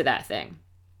step into that thing.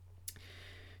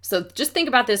 So just think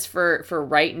about this for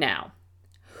right now.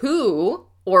 Who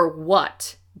or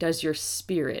what does your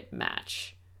spirit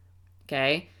match?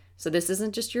 Okay? So this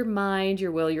isn't just your mind,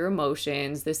 your will, your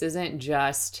emotions. This isn't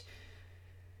just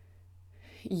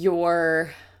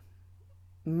your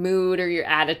mood or your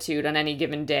attitude on any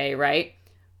given day, right?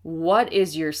 What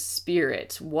is your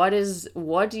spirit? What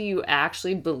do you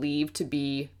actually believe to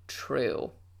be true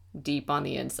deep on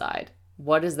the inside?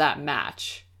 What does that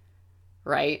match?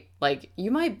 Right? Like,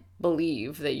 you might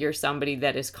believe that you're somebody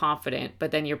that is confident, but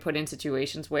then you're put in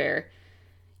situations where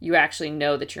you actually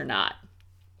know that you're not.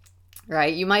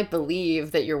 Right? You might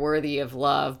believe that you're worthy of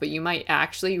love, but you might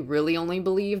actually really only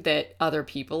believe that other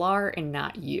people are and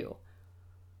not you.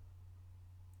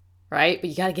 Right? But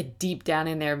you got to get deep down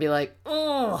in there and be like,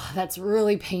 oh, that's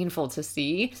really painful to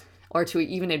see or to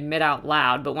even admit out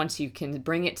loud. But once you can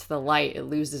bring it to the light, it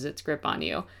loses its grip on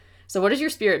you. So what does your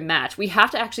spirit match? We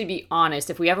have to actually be honest.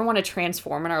 If we ever want to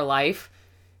transform in our life,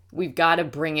 we've got to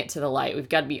bring it to the light. We've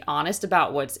got to be honest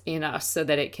about what's in us so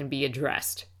that it can be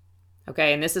addressed.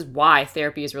 Okay, and this is why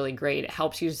therapy is really great. It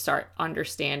helps you to start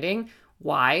understanding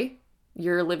why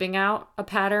you're living out a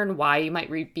pattern, why you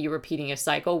might be repeating a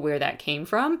cycle, where that came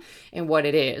from, and what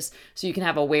it is. So you can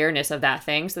have awareness of that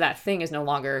thing, so that thing is no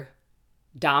longer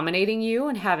dominating you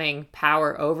and having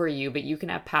power over you, but you can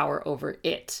have power over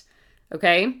it.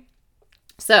 Okay?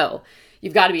 So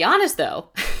you've got to be honest, though,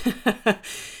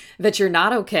 that you're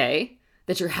not okay,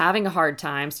 that you're having a hard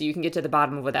time, so you can get to the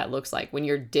bottom of what that looks like. When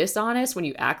you're dishonest, when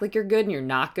you act like you're good and you're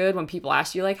not good, when people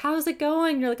ask you like, how's it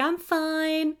going? You're like, I'm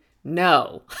fine.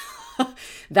 No,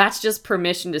 that's just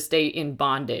permission to stay in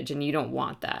bondage, and you don't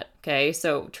want that. Okay.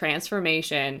 So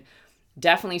transformation,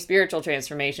 definitely spiritual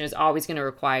transformation, is always going to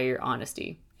require your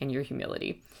honesty and your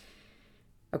humility.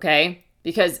 Okay.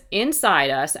 Because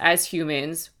inside us as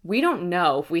humans, we don't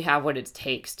know if we have what it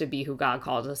takes to be who God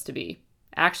calls us to be.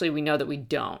 Actually, we know that we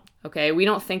don't, okay? We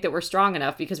don't think that we're strong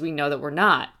enough because we know that we're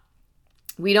not.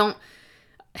 We don't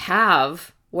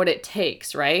have what it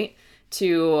takes, right,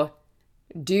 to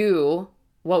do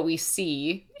what we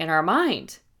see in our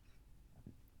mind,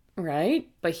 right?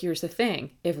 But here's the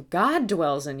thing. If God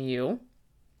dwells in you,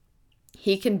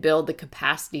 He can build the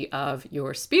capacity of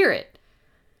your spirit.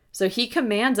 So He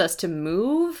commands us to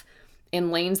move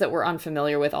in lanes that we're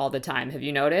unfamiliar with all the time. Have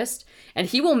you noticed? And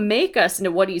he will make us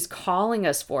into what he's calling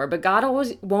us for, but God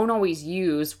won't always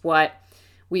use what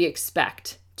we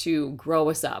expect to grow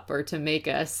us up or to make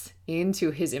us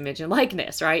into his image and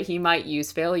likeness, right? He might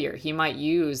use failure. He might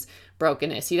use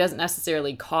brokenness. He doesn't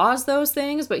necessarily cause those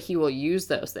things, but he will use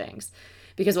those things.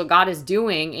 Because what God is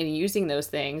doing in using those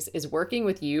things is working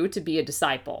with you to be a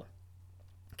disciple.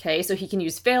 Okay, so he can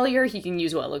use failure. He can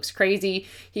use what looks crazy.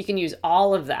 He can use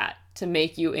all of that to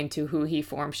make you into who he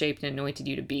formed, shaped, and anointed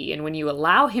you to be. And when you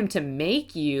allow him to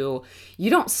make you, you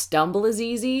don't stumble as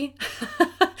easy.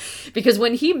 Because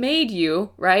when he made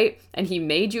you, right, and he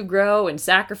made you grow and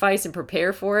sacrifice and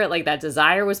prepare for it, like that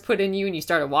desire was put in you and you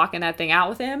started walking that thing out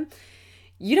with him,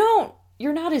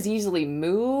 you're not as easily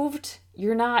moved.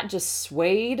 You're not just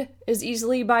swayed as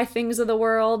easily by things of the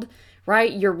world,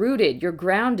 right? You're rooted, you're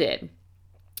grounded.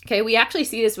 Okay, we actually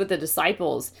see this with the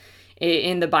disciples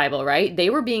in the Bible, right? They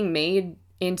were being made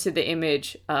into the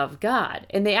image of God,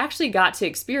 and they actually got to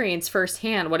experience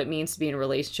firsthand what it means to be in a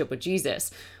relationship with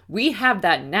Jesus. We have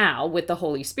that now with the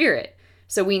Holy Spirit.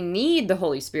 So we need the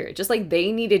Holy Spirit. Just like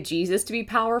they needed Jesus to be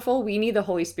powerful, we need the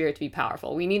Holy Spirit to be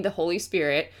powerful. We need the Holy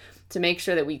Spirit to make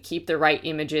sure that we keep the right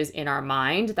images in our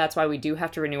mind. That's why we do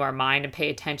have to renew our mind and pay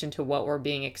attention to what we're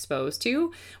being exposed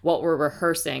to, what we're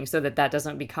rehearsing, so that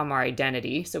doesn't become our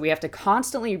identity. So we have to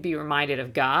constantly be reminded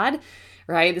of God,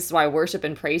 right? This is why worship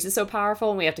and praise is so powerful.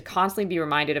 And we have to constantly be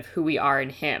reminded of who we are in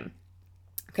him.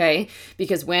 Okay?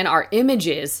 Because when our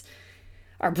images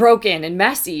are broken and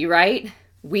messy, right?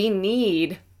 We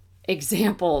need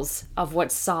examples of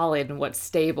what's solid and what's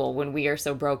stable when we are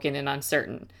so broken and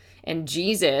uncertain. And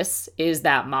Jesus is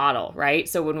that model, right?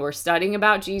 So when we're studying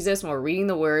about Jesus, when we're reading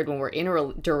the word, when we're in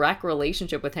a direct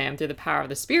relationship with him through the power of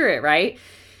the Spirit, right?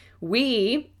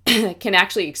 We can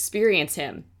actually experience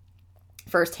him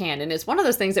firsthand. And it's one of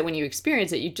those things that when you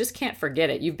experience it, you just can't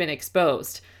forget it. You've been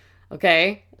exposed,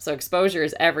 okay? So exposure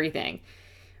is everything.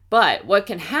 But what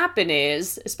can happen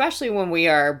is, especially when we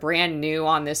are brand new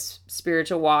on this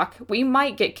spiritual walk, we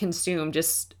might get consumed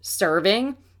just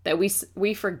serving, that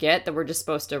we forget that we're just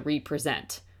supposed to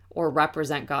represent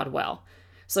God well.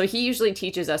 So he usually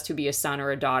teaches us to be a son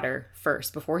or a daughter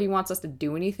first. Before he wants us to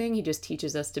do anything, he just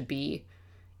teaches us to be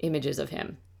images of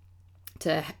him,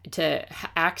 to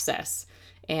access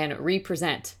and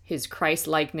represent his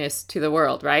Christ-likeness to the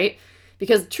world, right?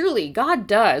 Because truly, God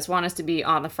does want us to be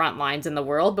on the front lines in the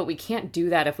world, but we can't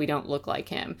do that if we don't look like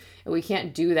him. And we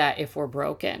can't do that if we're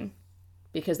broken,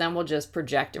 because then we'll just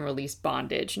project and release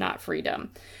bondage, not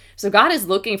freedom. So God is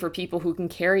looking for people who can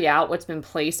carry out what's been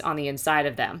placed on the inside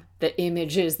of them, the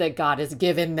images that God has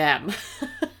given them.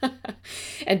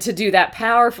 And to do that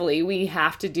powerfully, we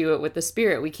have to do it with the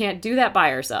Spirit. We can't do that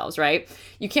by ourselves, right?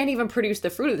 You can't even produce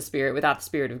the fruit of the Spirit without the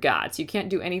Spirit of God. So you can't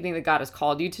do anything that God has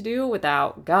called you to do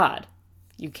without God.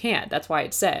 You can't. That's why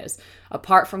it says,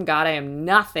 apart from God, I am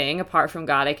nothing. Apart from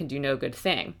God, I can do no good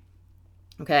thing.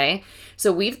 Okay?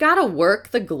 So we've got to work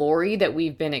the glory that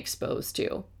we've been exposed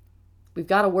to. We've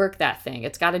got to work that thing.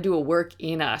 It's got to do a work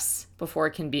in us before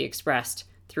it can be expressed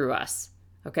through us.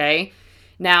 Okay?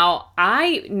 Now,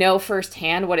 I know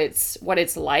firsthand what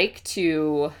it's like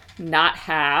to not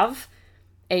have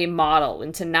a model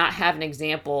and to not have an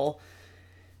example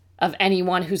of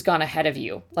anyone who's gone ahead of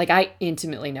you. Like, I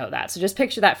intimately know that. So just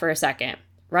picture that for a second,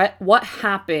 right? What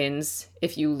happens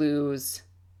if you lose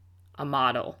a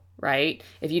model, right?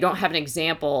 If you don't have an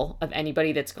example of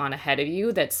anybody that's gone ahead of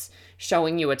you that's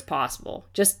showing you it's possible.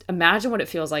 Just imagine what it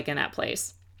feels like in that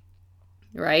place,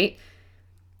 right?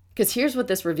 Because here's what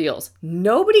this reveals.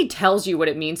 Nobody tells you what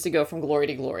it means to go from glory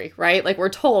to glory, right? Like, we're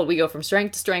told we go from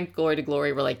strength to strength, glory to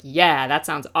glory. We're like, yeah, that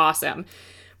sounds awesome.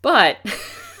 But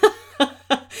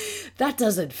that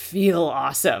doesn't feel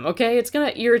awesome, okay? It's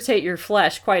going to irritate your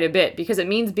flesh quite a bit because it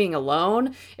means being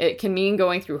alone. It can mean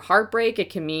going through heartbreak. It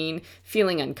can mean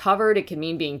feeling uncovered. It can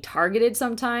mean being targeted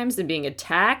sometimes and being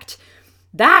attacked.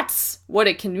 That's what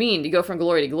it can mean to go from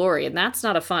glory to glory, and that's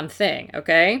not a fun thing,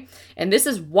 okay? And this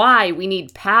is why we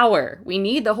need power. We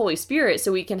need the Holy Spirit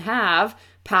so we can have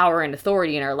power and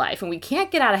authority in our life. And we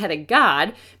can't get out ahead of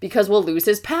God because we'll lose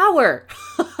his power.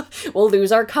 We'll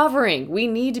lose our covering. We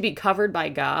need to be covered by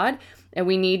God, and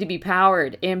we need to be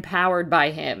empowered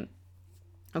by him.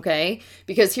 Okay?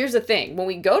 Because here's the thing. When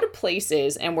we go to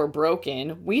places and we're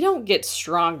broken, we don't get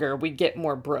stronger. We get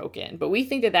more broken. But we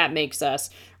think that makes us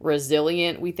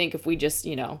resilient. We think if we just,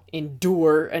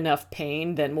 endure enough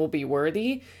pain, then we'll be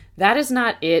worthy. That is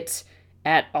not it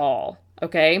at all.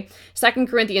 Okay? 2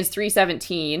 Corinthians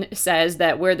 3:17 says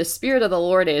that where the Spirit of the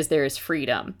Lord is, there is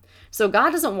freedom. So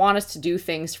God doesn't want us to do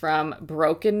things from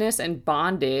brokenness and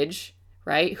bondage,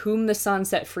 right? Whom the Son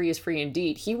set free is free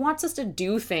indeed. He wants us to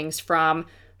do things from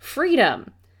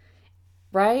freedom,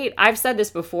 right? I've said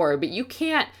this before, but you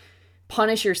can't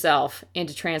punish yourself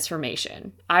into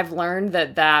transformation. I've learned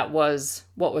that was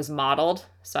what was modeled.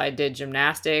 So I did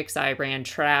gymnastics, I ran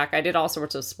track, I did all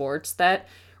sorts of sports that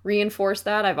reinforced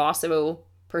that. I've also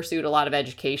pursued a lot of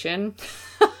education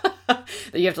that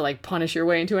you have to like punish your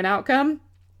way into an outcome.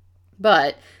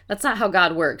 But that's not how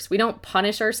God works. We don't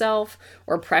punish ourselves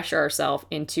or pressure ourselves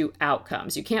into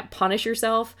outcomes. You can't punish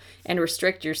yourself and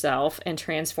restrict yourself and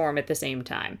transform at the same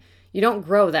time. You don't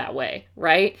grow that way,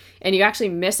 right? And you actually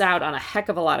miss out on a heck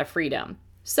of a lot of freedom.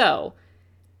 So,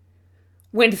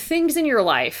 when things in your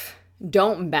life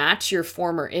don't match your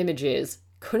former images,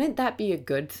 couldn't that be a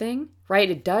good thing,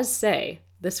 right? It does say,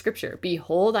 the scripture,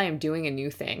 behold, I am doing a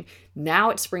new thing. Now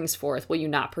it springs forth. Will you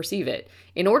not perceive it?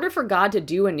 In order for God to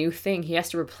do a new thing, he has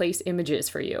to replace images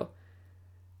for you.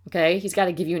 Okay? He's got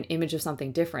to give you an image of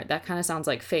something different. That kind of sounds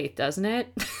like faith, doesn't it?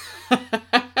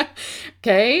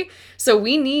 Okay? So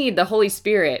we need the Holy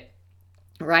Spirit,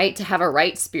 right? To have a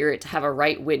right spirit, to have a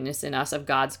right witness in us of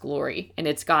God's glory. And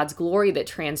it's God's glory that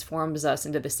transforms us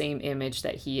into the same image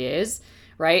that he is,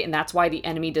 right? And that's why the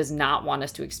enemy does not want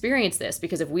us to experience this,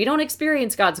 because if we don't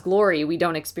experience God's glory, we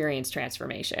don't experience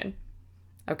transformation.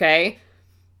 Okay?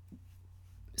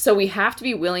 So we have to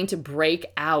be willing to break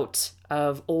out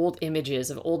of old images,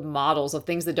 of old models, of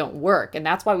things that don't work. And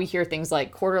that's why we hear things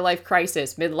like quarter life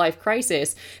crisis, midlife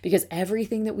crisis, because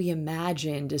everything that we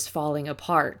imagined is falling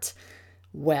apart.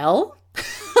 Well,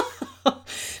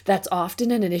 that's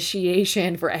often an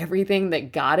initiation for everything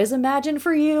that God has imagined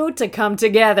for you to come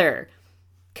together.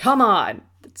 Come on.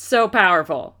 It's so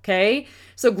powerful, okay?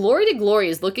 So glory to glory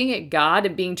is looking at God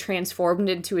and being transformed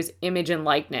into his image and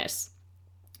likeness,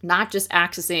 not just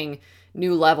accessing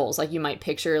new levels like you might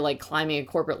picture like climbing a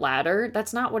corporate ladder.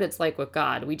 That's not what it's like with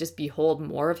God. We just behold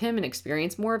more of him and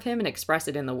experience more of him and express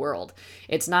it in the world.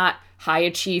 It's not high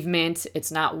achievement. It's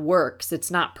not works.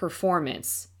 It's not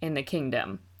performance in the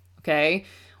kingdom, okay?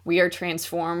 We are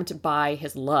transformed by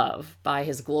his love, by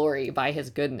his glory, by his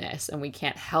goodness, and we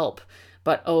can't help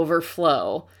but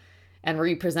overflow and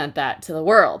represent that to the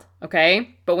world,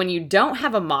 okay? But when you don't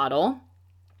have a model,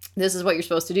 this is what you're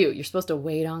supposed to do. You're supposed to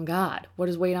wait on God. What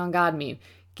does wait on God mean?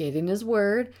 Get in his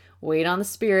word, wait on the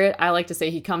Spirit. I like to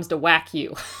say he comes to whack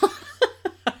you.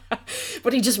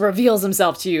 But he just reveals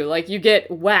himself to you. Like you get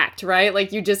whacked, right?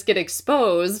 Like you just get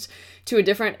exposed to a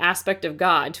different aspect of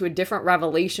God, to a different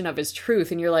revelation of his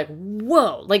truth. And you're like,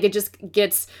 whoa, like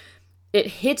it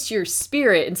hits your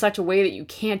spirit in such a way that you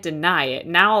can't deny it.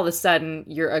 Now all of a sudden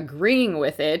you're agreeing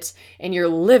with it and you're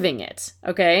living it,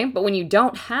 okay? But when you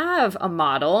don't have a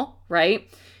model, right,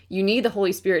 you need the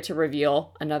Holy Spirit to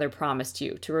reveal another promise to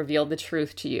you, to reveal the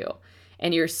truth to you.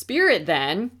 And your spirit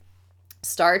then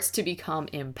starts to become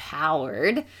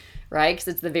empowered, right? Because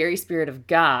it's the very Spirit of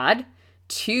God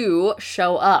to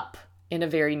show up in a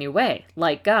very new way,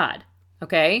 like God.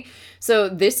 Okay, so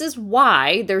this is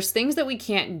why there's things that we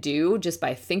can't do just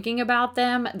by thinking about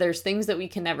them. There's things that we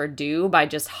can never do by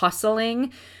just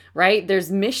hustling, right?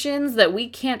 There's missions that we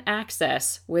can't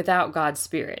access without God's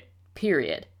Spirit,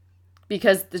 period.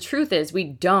 Because the truth is we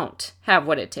don't have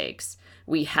what it takes.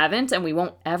 We haven't and we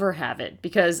won't ever have it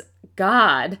because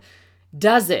God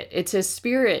does it. It's his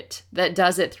Spirit that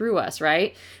does it through us,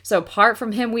 right? So apart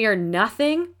from him, we are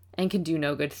nothing and can do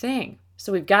no good thing.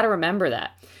 So we've got to remember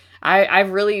that. I've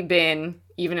really been,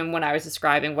 even when I was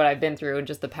describing what I've been through in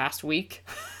just the past week,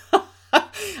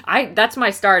 that's my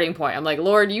starting point. I'm like,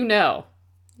 Lord, you know,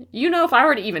 if I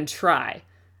were to even try,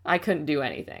 I couldn't do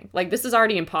anything. Like this is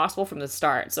already impossible from the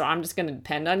start. So I'm just going to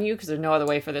depend on you because there's no other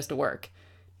way for this to work.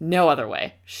 No other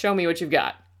way. Show me what you've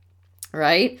got.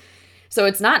 Right? So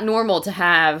it's not normal to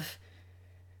have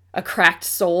a cracked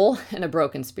soul and a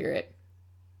broken spirit.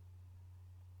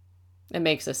 It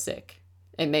makes us sick.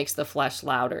 It makes the flesh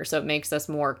louder. So it makes us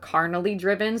more carnally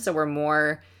driven. So we're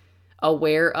more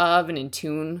aware of and in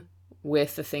tune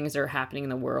with the things that are happening in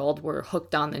the world. We're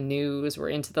hooked on the news. We're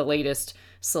into the latest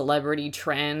celebrity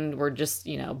trend. We're just,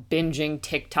 binging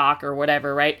TikTok or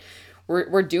whatever, right?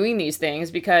 We're doing these things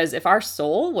because if our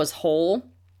soul was whole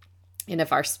and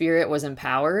if our spirit was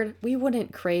empowered, we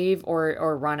wouldn't crave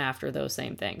or run after those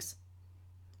same things.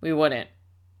 We wouldn't.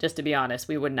 Just to be honest,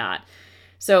 we would not.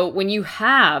 So when you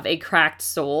have a cracked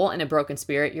soul and a broken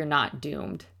spirit, you're not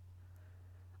doomed.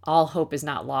 All hope is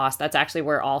not lost. That's actually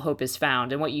where all hope is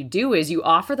found. And what you do is you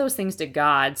offer those things to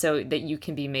God so that you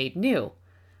can be made new.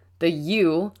 The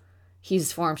you,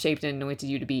 he's formed, shaped, and anointed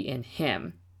you to be in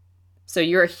him. So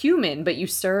you're a human, but you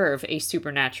serve a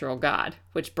supernatural God,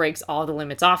 which breaks all the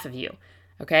limits off of you.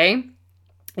 Okay?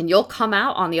 And you'll come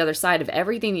out on the other side of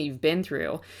everything that you've been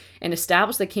through and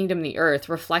establish the kingdom in the earth,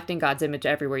 reflecting God's image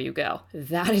everywhere you go.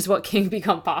 That is what can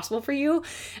become possible for you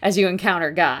as you encounter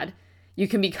God. You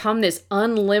can become this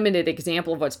unlimited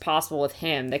example of what's possible with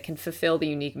Him that can fulfill the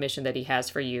unique mission that He has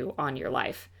for you on your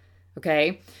life.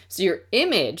 Okay? So your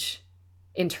image,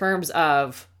 in terms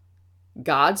of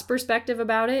God's perspective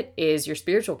about it, is your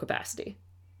spiritual capacity.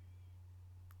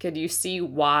 Could you see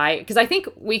why? Because I think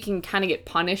we can kind of get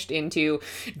punished into,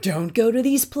 don't go to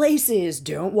these places,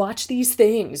 don't watch these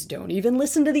things, don't even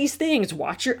listen to these things,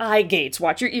 watch your eye gates,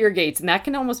 watch your ear gates. And that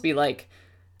can almost be like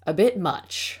a bit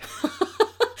much,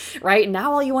 right?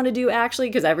 Now all you want to do actually,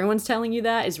 because everyone's telling you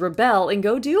that, is rebel and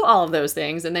go do all of those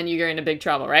things. And then you're in a big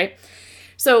trouble, right?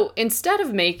 So instead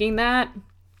of making that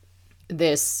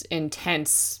this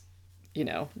intense,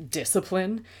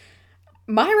 discipline,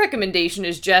 my recommendation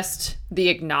is just the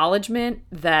acknowledgement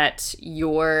that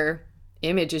your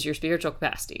image is your spiritual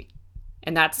capacity.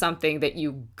 And that's something that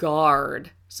you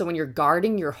guard. So when you're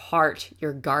guarding your heart,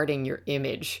 you're guarding your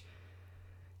image.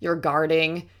 You're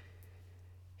guarding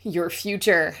your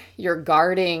future. You're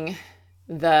guarding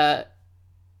the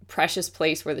precious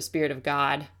place where the Spirit of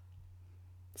God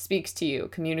speaks to you,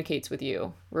 communicates with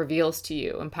you, reveals to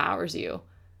you, empowers you.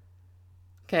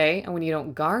 Okay? And when you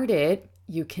don't guard it,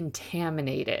 you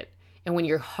contaminate it. And when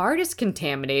your heart is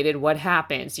contaminated, what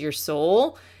happens? Your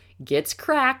soul gets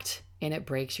cracked and it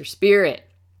breaks your spirit.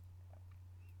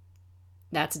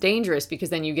 That's dangerous because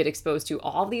then you get exposed to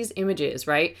all these images,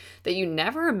 right? That you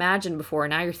never imagined before.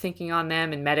 Now you're thinking on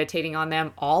them and meditating on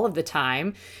them all of the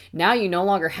time. Now you no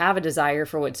longer have a desire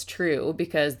for what's true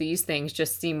because these things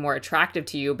just seem more attractive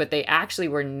to you, but they actually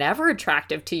were never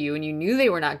attractive to you and you knew they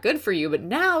were not good for you. But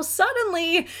now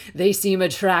suddenly they seem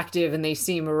attractive and they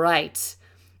seem right.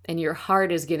 And your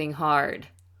heart is getting hard.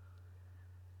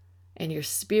 And your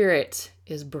spirit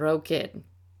is broken.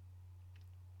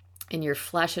 And your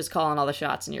flesh is calling all the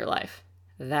shots in your life.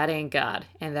 That ain't God,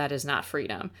 and that is not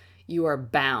freedom. You are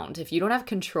bound. If you don't have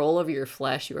control over your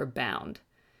flesh, you are bound,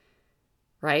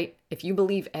 right? If you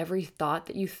believe every thought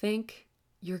that you think,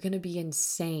 you're going to be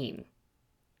insane,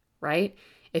 right?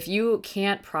 If you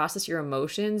can't process your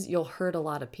emotions, you'll hurt a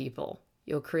lot of people.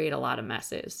 You'll create a lot of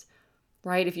messes,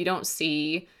 right? If you don't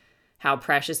see how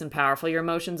precious and powerful your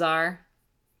emotions are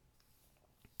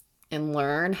and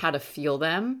learn how to feel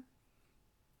them,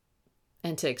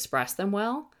 and to express them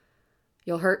well,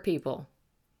 you'll hurt people,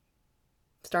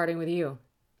 starting with you.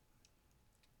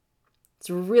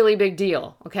 It's a really big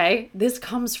deal, okay? This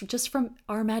comes just from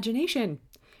our imagination,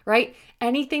 right?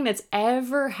 Anything that's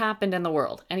ever happened in the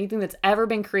world, anything that's ever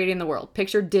been created in the world,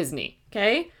 picture Disney,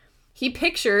 okay? He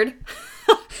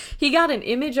got an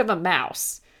image of a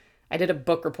mouse. I did a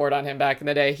book report on him back in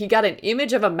the day. He got an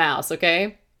image of a mouse,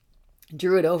 okay?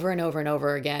 Drew it over and over and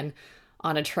over again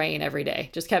on a train every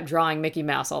day. Just kept drawing Mickey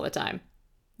Mouse all the time.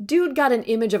 Dude got an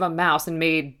image of a mouse and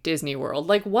made Disney World.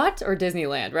 Like what? Or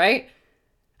Disneyland, right?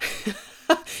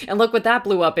 And look what that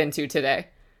blew up into today.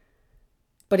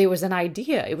 But it was an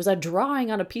idea. It was a drawing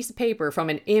on a piece of paper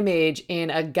from an image in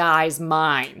a guy's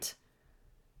mind.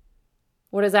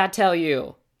 What does that tell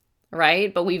you?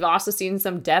 Right? But we've also seen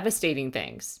some devastating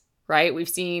things, right? We've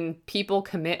seen people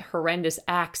commit horrendous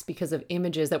acts because of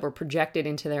images that were projected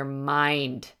into their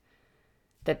mind,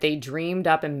 that they dreamed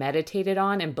up and meditated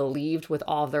on and believed with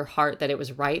all of their heart that it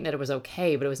was right and that it was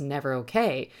okay, but it was never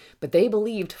okay. But they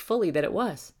believed fully that it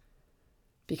was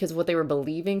because of what they were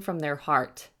believing from their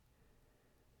heart,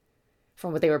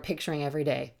 from what they were picturing every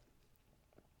day,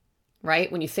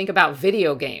 right? When you think about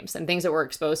video games and things that we're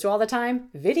exposed to all the time,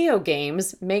 video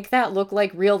games make that look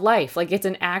like real life. Like it's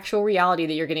an actual reality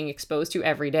that you're getting exposed to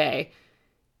every day.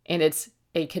 And it's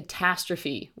a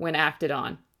catastrophe when acted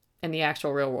on in the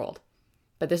actual real world.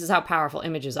 But this is how powerful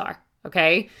images are,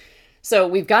 okay? So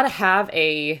we've got to have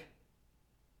a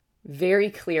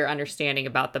very clear understanding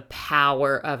about the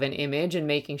power of an image and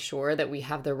making sure that we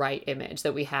have the right image,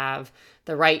 that we have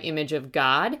the right image of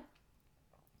God,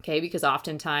 okay? Because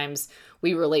oftentimes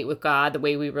we relate with God the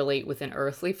way we relate with an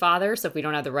earthly father. So if we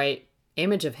don't have the right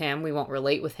image of Him, we won't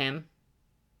relate with Him,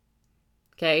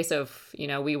 okay? So if,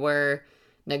 we were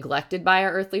neglected by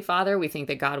our earthly father, we think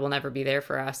that God will never be there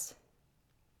for us.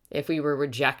 If we were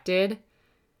rejected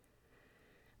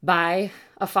by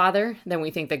a father, then we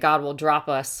think that God will drop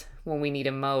us when we need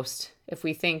Him most. If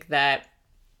we think that,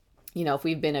 if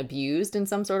we've been abused in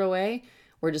some sort of way,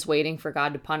 we're just waiting for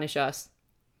God to punish us.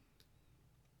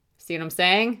 See what I'm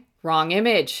saying? Wrong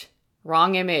image,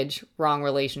 wrong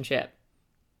relationship.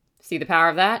 See the power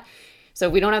of that? So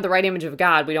if we don't have the right image of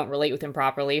God, we don't relate with him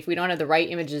properly. If we don't have the right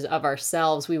images of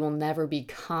ourselves, we will never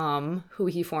become who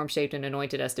he formed, shaped, and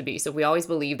anointed us to be. So we always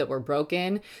believe that we're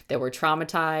broken, that we're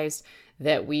traumatized,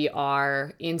 that we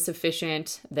are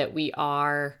insufficient, that we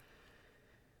are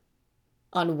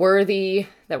unworthy,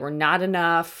 that we're not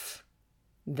enough,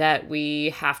 that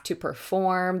we have to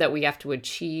perform, that we have to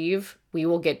achieve. We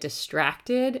will get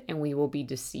distracted and we will be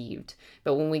deceived.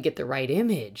 But when we get the right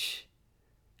image,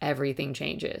 everything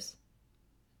changes.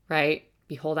 Right?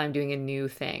 Behold, I'm doing a new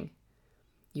thing.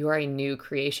 You are a new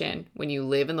creation. When you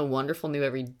live in the wonderful new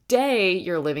every day,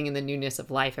 you're living in the newness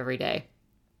of life every day.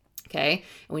 Okay?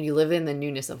 And when you live in the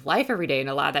newness of life every day and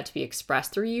allow that to be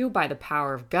expressed through you by the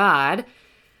power of God,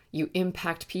 you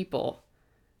impact people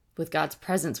with God's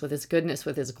presence, with his goodness,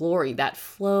 with his glory that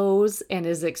flows and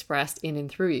is expressed in and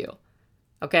through you.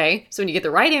 Okay? So when you get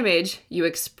the right image, you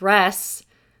express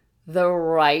the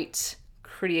right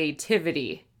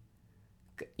creativity.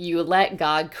 You let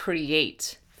God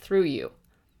create through you.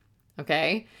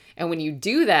 Okay? And when you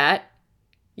do that,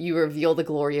 you reveal the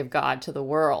glory of God to the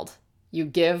world. You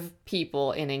give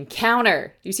people an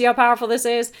encounter. Do you see how powerful this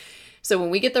is? So when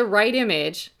we get the right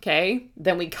image, okay,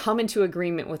 then we come into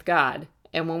agreement with God.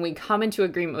 And when we come into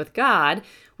agreement with God,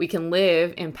 we can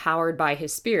live empowered by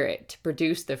his Spirit to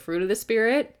produce the fruit of the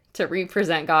Spirit, to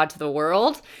represent God to the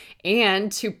world,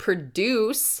 and to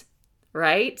produce,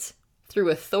 right, through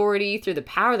authority, through the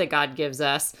power that God gives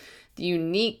us, the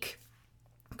unique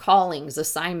callings,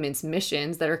 assignments,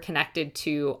 missions that are connected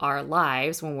to our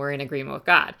lives when we're in agreement with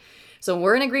God. So when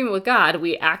we're in agreement with God,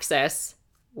 we access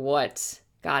what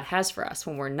God has for us.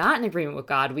 When we're not in agreement with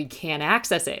God, we can't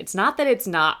access it. It's not that it's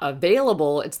not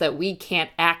available, it's that we can't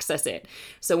access it.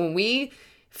 So when we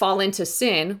fall into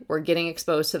sin, we're getting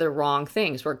exposed to the wrong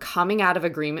things. We're coming out of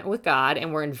agreement with God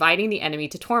and we're inviting the enemy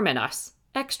to torment us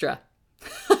extra.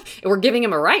 And we're giving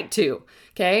him a right to,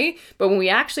 okay? But when we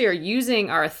actually are using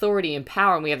our authority and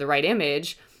power and we have the right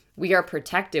image, we are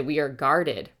protected, we are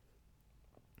guarded,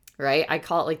 right? I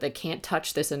call it like the can't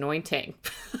touch this anointing,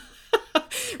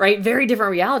 right? Very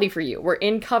different reality for you. We're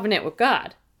in covenant with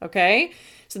God, okay?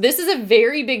 So this is a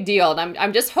very big deal. And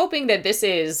I'm just hoping that this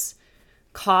is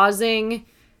causing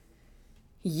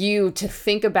you to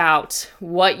think about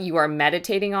what you are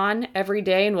meditating on every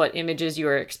day and what images you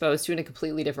are exposed to in a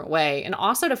completely different way. And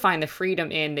also to find the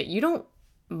freedom in that you don't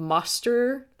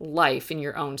muster life in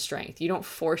your own strength. You don't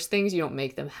force things. You don't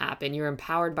make them happen. You're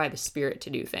empowered by the Spirit to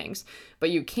do things.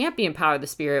 But you can't be empowered by the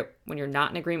Spirit when you're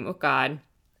not in agreement with God.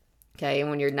 Okay,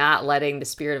 and when you're not letting the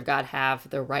Spirit of God have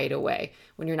the right of way,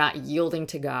 when you're not yielding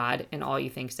to God in all you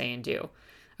think, say, and do.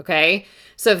 Okay,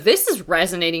 so if this is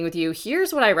resonating with you,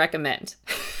 here's what I recommend.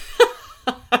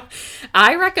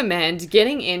 I recommend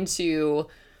getting into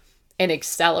an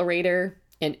accelerator,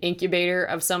 an incubator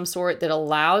of some sort that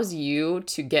allows you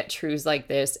to get truths like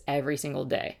this every single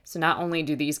day. So not only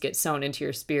do these get sown into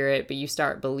your spirit, but you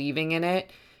start believing in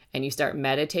it and you start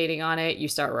meditating on it, you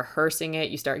start rehearsing it,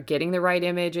 you start getting the right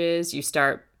images, you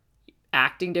start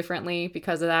acting differently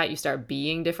because of that. You start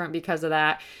being different because of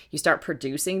that. You start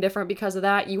producing different because of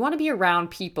that. You want to be around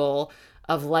people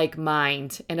of like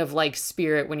mind and of like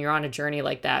spirit when you're on a journey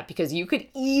like that, because you could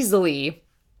easily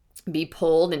be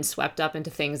pulled and swept up into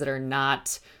things that are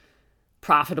not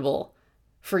profitable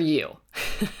for you,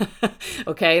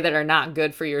 okay, that are not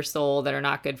good for your soul, that are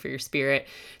not good for your spirit.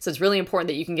 So it's really important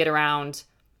that you can get around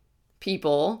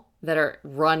people that are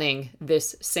running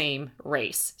this same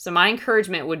race. So my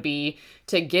encouragement would be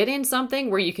to get in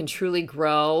something where you can truly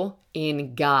grow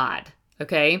in God,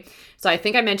 okay? So I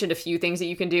think I mentioned a few things that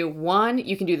you can do. One,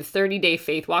 you can do the 30-day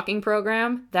faith walking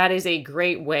program. That is a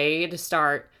great way to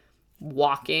start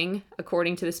walking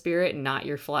according to the Spirit and not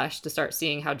your flesh, to start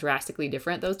seeing how drastically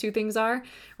different those two things are,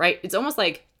 right? It's almost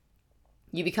like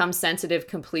you become sensitive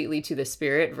completely to the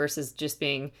Spirit versus just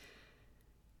being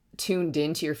tuned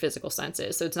into your physical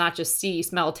senses. So it's not just see,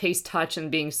 smell, taste, touch,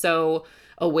 and being so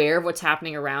aware of what's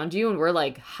happening around you. And we're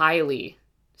like highly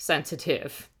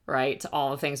sensitive, right, to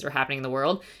all the things that are happening in the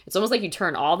world. It's almost like you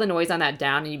turn all the noise on that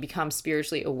down and you become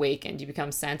spiritually awakened. You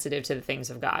become sensitive to the things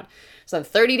of God. So the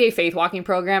 30-day faith walking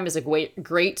program is a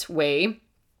great way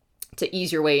to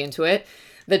ease your way into it.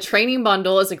 The training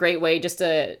bundle is a great way just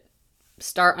to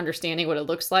start understanding what it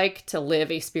looks like to live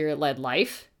a spirit-led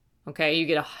life. Okay, you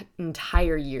get an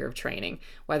entire year of training,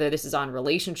 whether this is on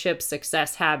relationships,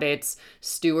 success habits,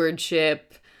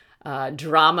 stewardship,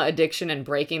 drama addiction, and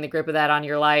breaking the grip of that on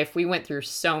your life. We went through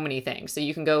so many things. So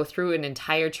you can go through an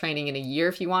entire training in a year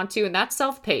if you want to, and that's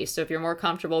self-paced. So if you're more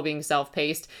comfortable being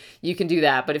self-paced, you can do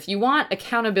that. But if you want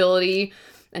accountability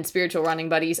and spiritual running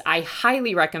buddies, I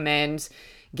highly recommend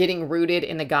getting rooted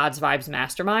in the God's Vibes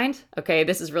Mastermind. Okay,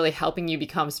 this is really helping you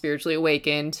become spiritually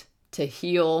awakened, to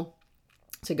heal,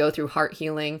 to go through heart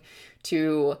healing,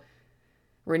 to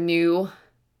renew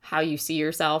how you see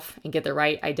yourself and get the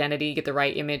right identity, get the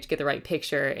right image, get the right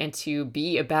picture, and to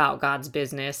be about God's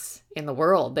business in the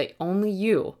world that only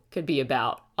you could be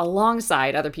about,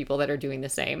 alongside other people that are doing the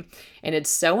same. And it's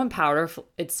so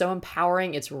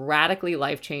empowering, it's radically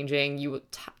life-changing.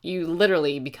 You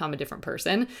literally become a different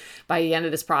person by the end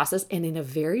of this process, and in a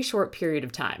very short period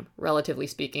of time, relatively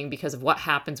speaking, because of what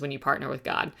happens when you partner with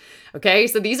God. Okay,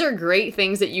 so these are great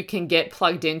things that you can get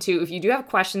plugged into. If you do have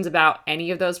questions about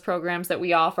any of those programs that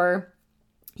we offer,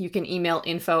 you can email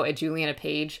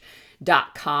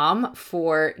info@julianapage.com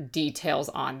for details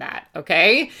on that.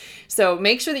 Okay, so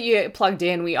make sure that you get plugged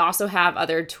in. We also have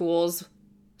other tools,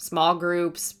 small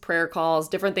groups, prayer calls,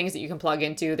 different things that you can plug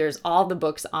into. There's all the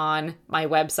books on my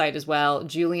website as well,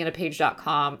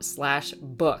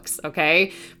 julianapage.com/books.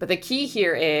 Okay, but the key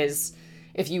here is,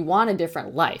 if you want a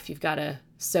different life, you've got to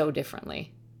sow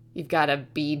differently. You've got to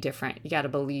be different. You got to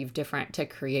believe different to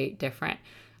create different.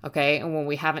 Okay, and when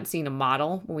we haven't seen a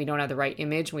model, when we don't have the right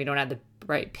image, when we don't have the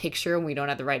right picture, when we don't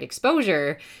have the right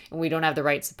exposure, and we don't have the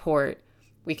right support,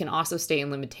 we can also stay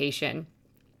in limitation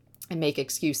and make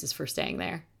excuses for staying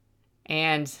there.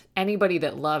 And anybody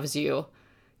that loves you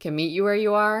can meet you where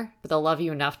you are, but they'll love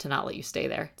you enough to not let you stay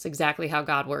there. It's exactly how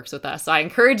God works with us. So I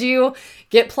encourage you,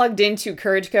 get plugged into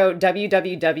Courage Co,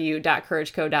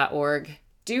 www.courageco.org.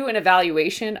 Do an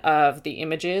evaluation of the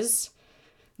images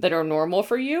that are normal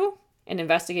for you and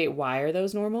investigate, why are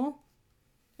those normal?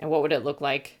 And what would it look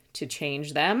like to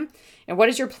change them? And what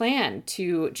is your plan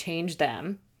to change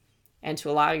them and to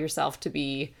allow yourself to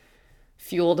be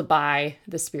fueled by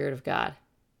the Spirit of God?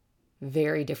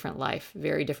 Very different life,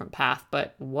 very different path.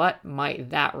 But what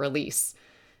might that release?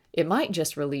 It might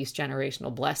just release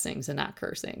generational blessings and not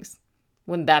cursings.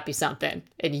 Wouldn't that be something?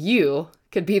 And you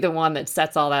could be the one that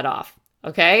sets all that off.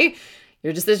 Okay?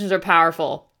 Your decisions are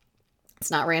powerful. It's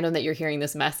not random that you're hearing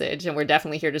this message, and we're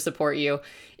definitely here to support you.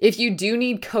 If you do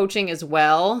need coaching as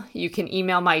well, you can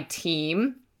email my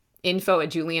team,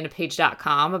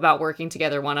 info@julianapage.com, about working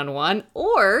together one-on-one,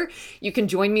 or you can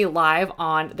join me live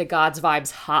on the God's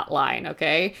Vibes hotline,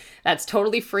 okay? That's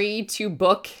totally free to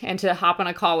book and to hop on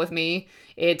a call with me.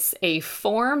 It's a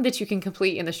form that you can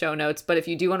complete in the show notes, but if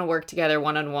you do want to work together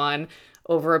one-on-one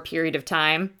over a period of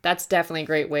time, that's definitely a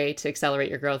great way to accelerate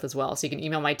your growth as well. So you can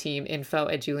email my team,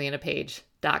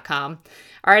 info@julianapage.com.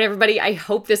 All right, everybody, I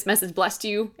hope this message blessed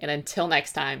you. And until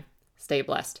next time, stay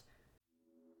blessed.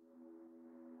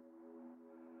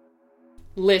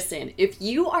 Listen, if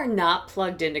you are not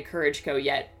plugged into Courage Co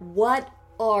yet, what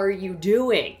are you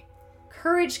doing?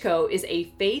 Courage Co is a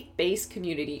faith-based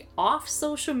community off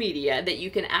social media that you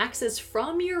can access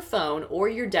from your phone or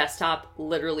your desktop,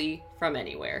 literally from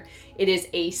anywhere. It is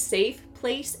a safe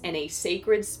place and a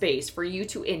sacred space for you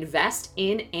to invest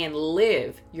in and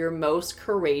live your most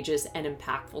courageous and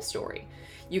impactful story.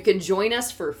 You can join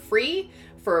us for free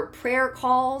for prayer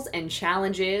calls and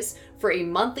challenges, for a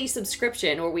monthly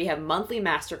subscription where we have monthly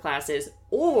masterclasses,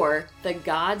 or the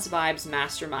God's Vibes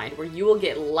Mastermind, where you will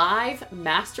get live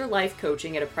master life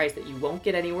coaching at a price that you won't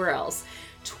get anywhere else.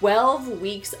 12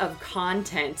 weeks of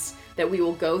content that we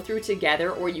will go through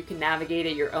together, or you can navigate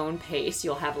at your own pace.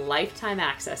 You'll have lifetime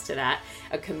access to that.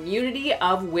 A community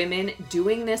of women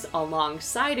doing this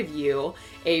alongside of you,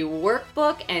 a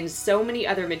workbook, and so many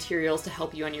other materials to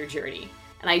help you on your journey.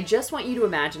 And I just want you to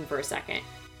imagine for a second,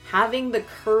 having the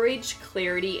courage,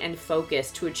 clarity, and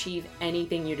focus to achieve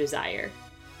anything you desire.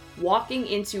 Walking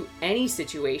into any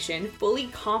situation fully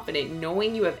confident,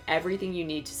 knowing you have everything you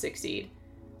need to succeed.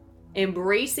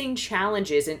 Embracing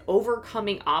challenges and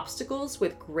overcoming obstacles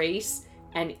with grace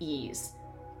and ease.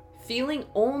 Feeling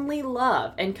only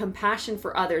love and compassion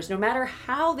for others, no matter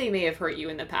how they may have hurt you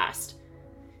in the past.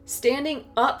 Standing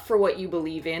up for what you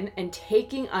believe in and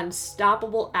taking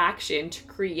unstoppable action to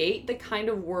create the kind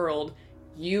of world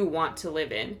you want to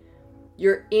live in.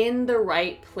 You're in the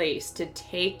right place to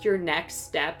take your next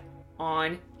step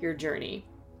on your journey.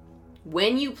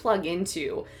 When you plug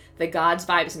into the God's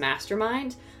Vibes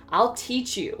Mastermind, I'll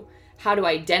teach you how to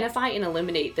identify and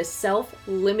eliminate the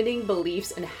self-limiting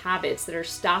beliefs and habits that are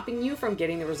stopping you from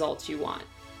getting the results you want.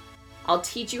 I'll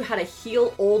teach you how to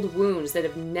heal old wounds that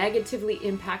have negatively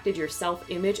impacted your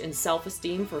self-image and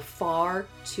self-esteem for far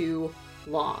too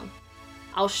long.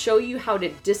 I'll show you how to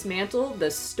dismantle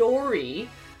the story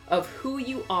of who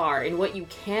you are and what you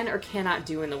can or cannot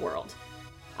do in the world.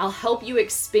 I'll help you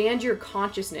expand your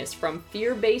consciousness from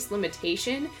fear-based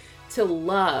limitation to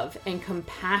love and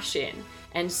compassion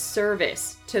and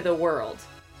service to the world.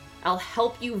 I'll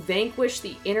help you vanquish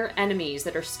the inner enemies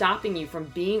that are stopping you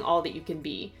from being all that you can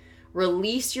be.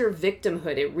 Release your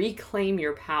victimhood and reclaim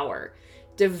your power.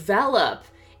 Develop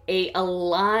a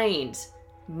aligned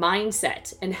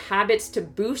mindset and habits to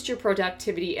boost your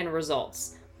productivity and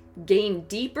results. Gain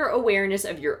deeper awareness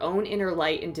of your own inner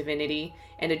light and divinity,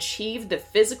 and achieve the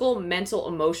physical, mental,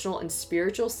 emotional, and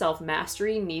spiritual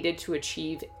self-mastery needed to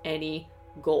achieve any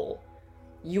goal.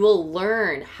 You will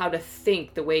learn how to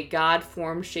think the way God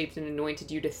formed, shaped, and anointed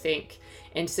you to think,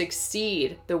 and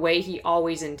succeed the way He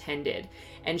always intended,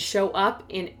 and show up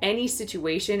in any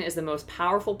situation as the most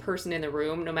powerful person in the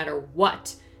room, no matter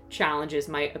what challenges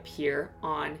might appear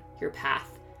on your path.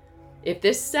 If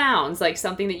this sounds like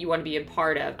something that you want to be a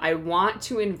part of, I want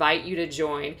to invite you to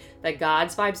join the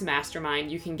God's Vibes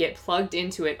Mastermind. You can get plugged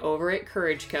into it over at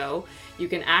Courage Co. You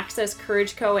can access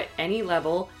Courage Co at any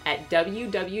level at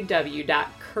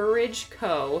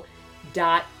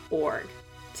www.courageco.org.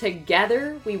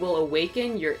 Together, we will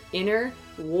awaken your inner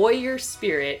warrior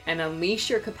spirit and unleash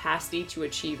your capacity to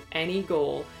achieve any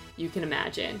goal you can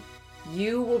imagine.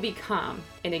 You will become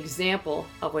an example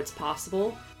of what's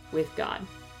possible with God.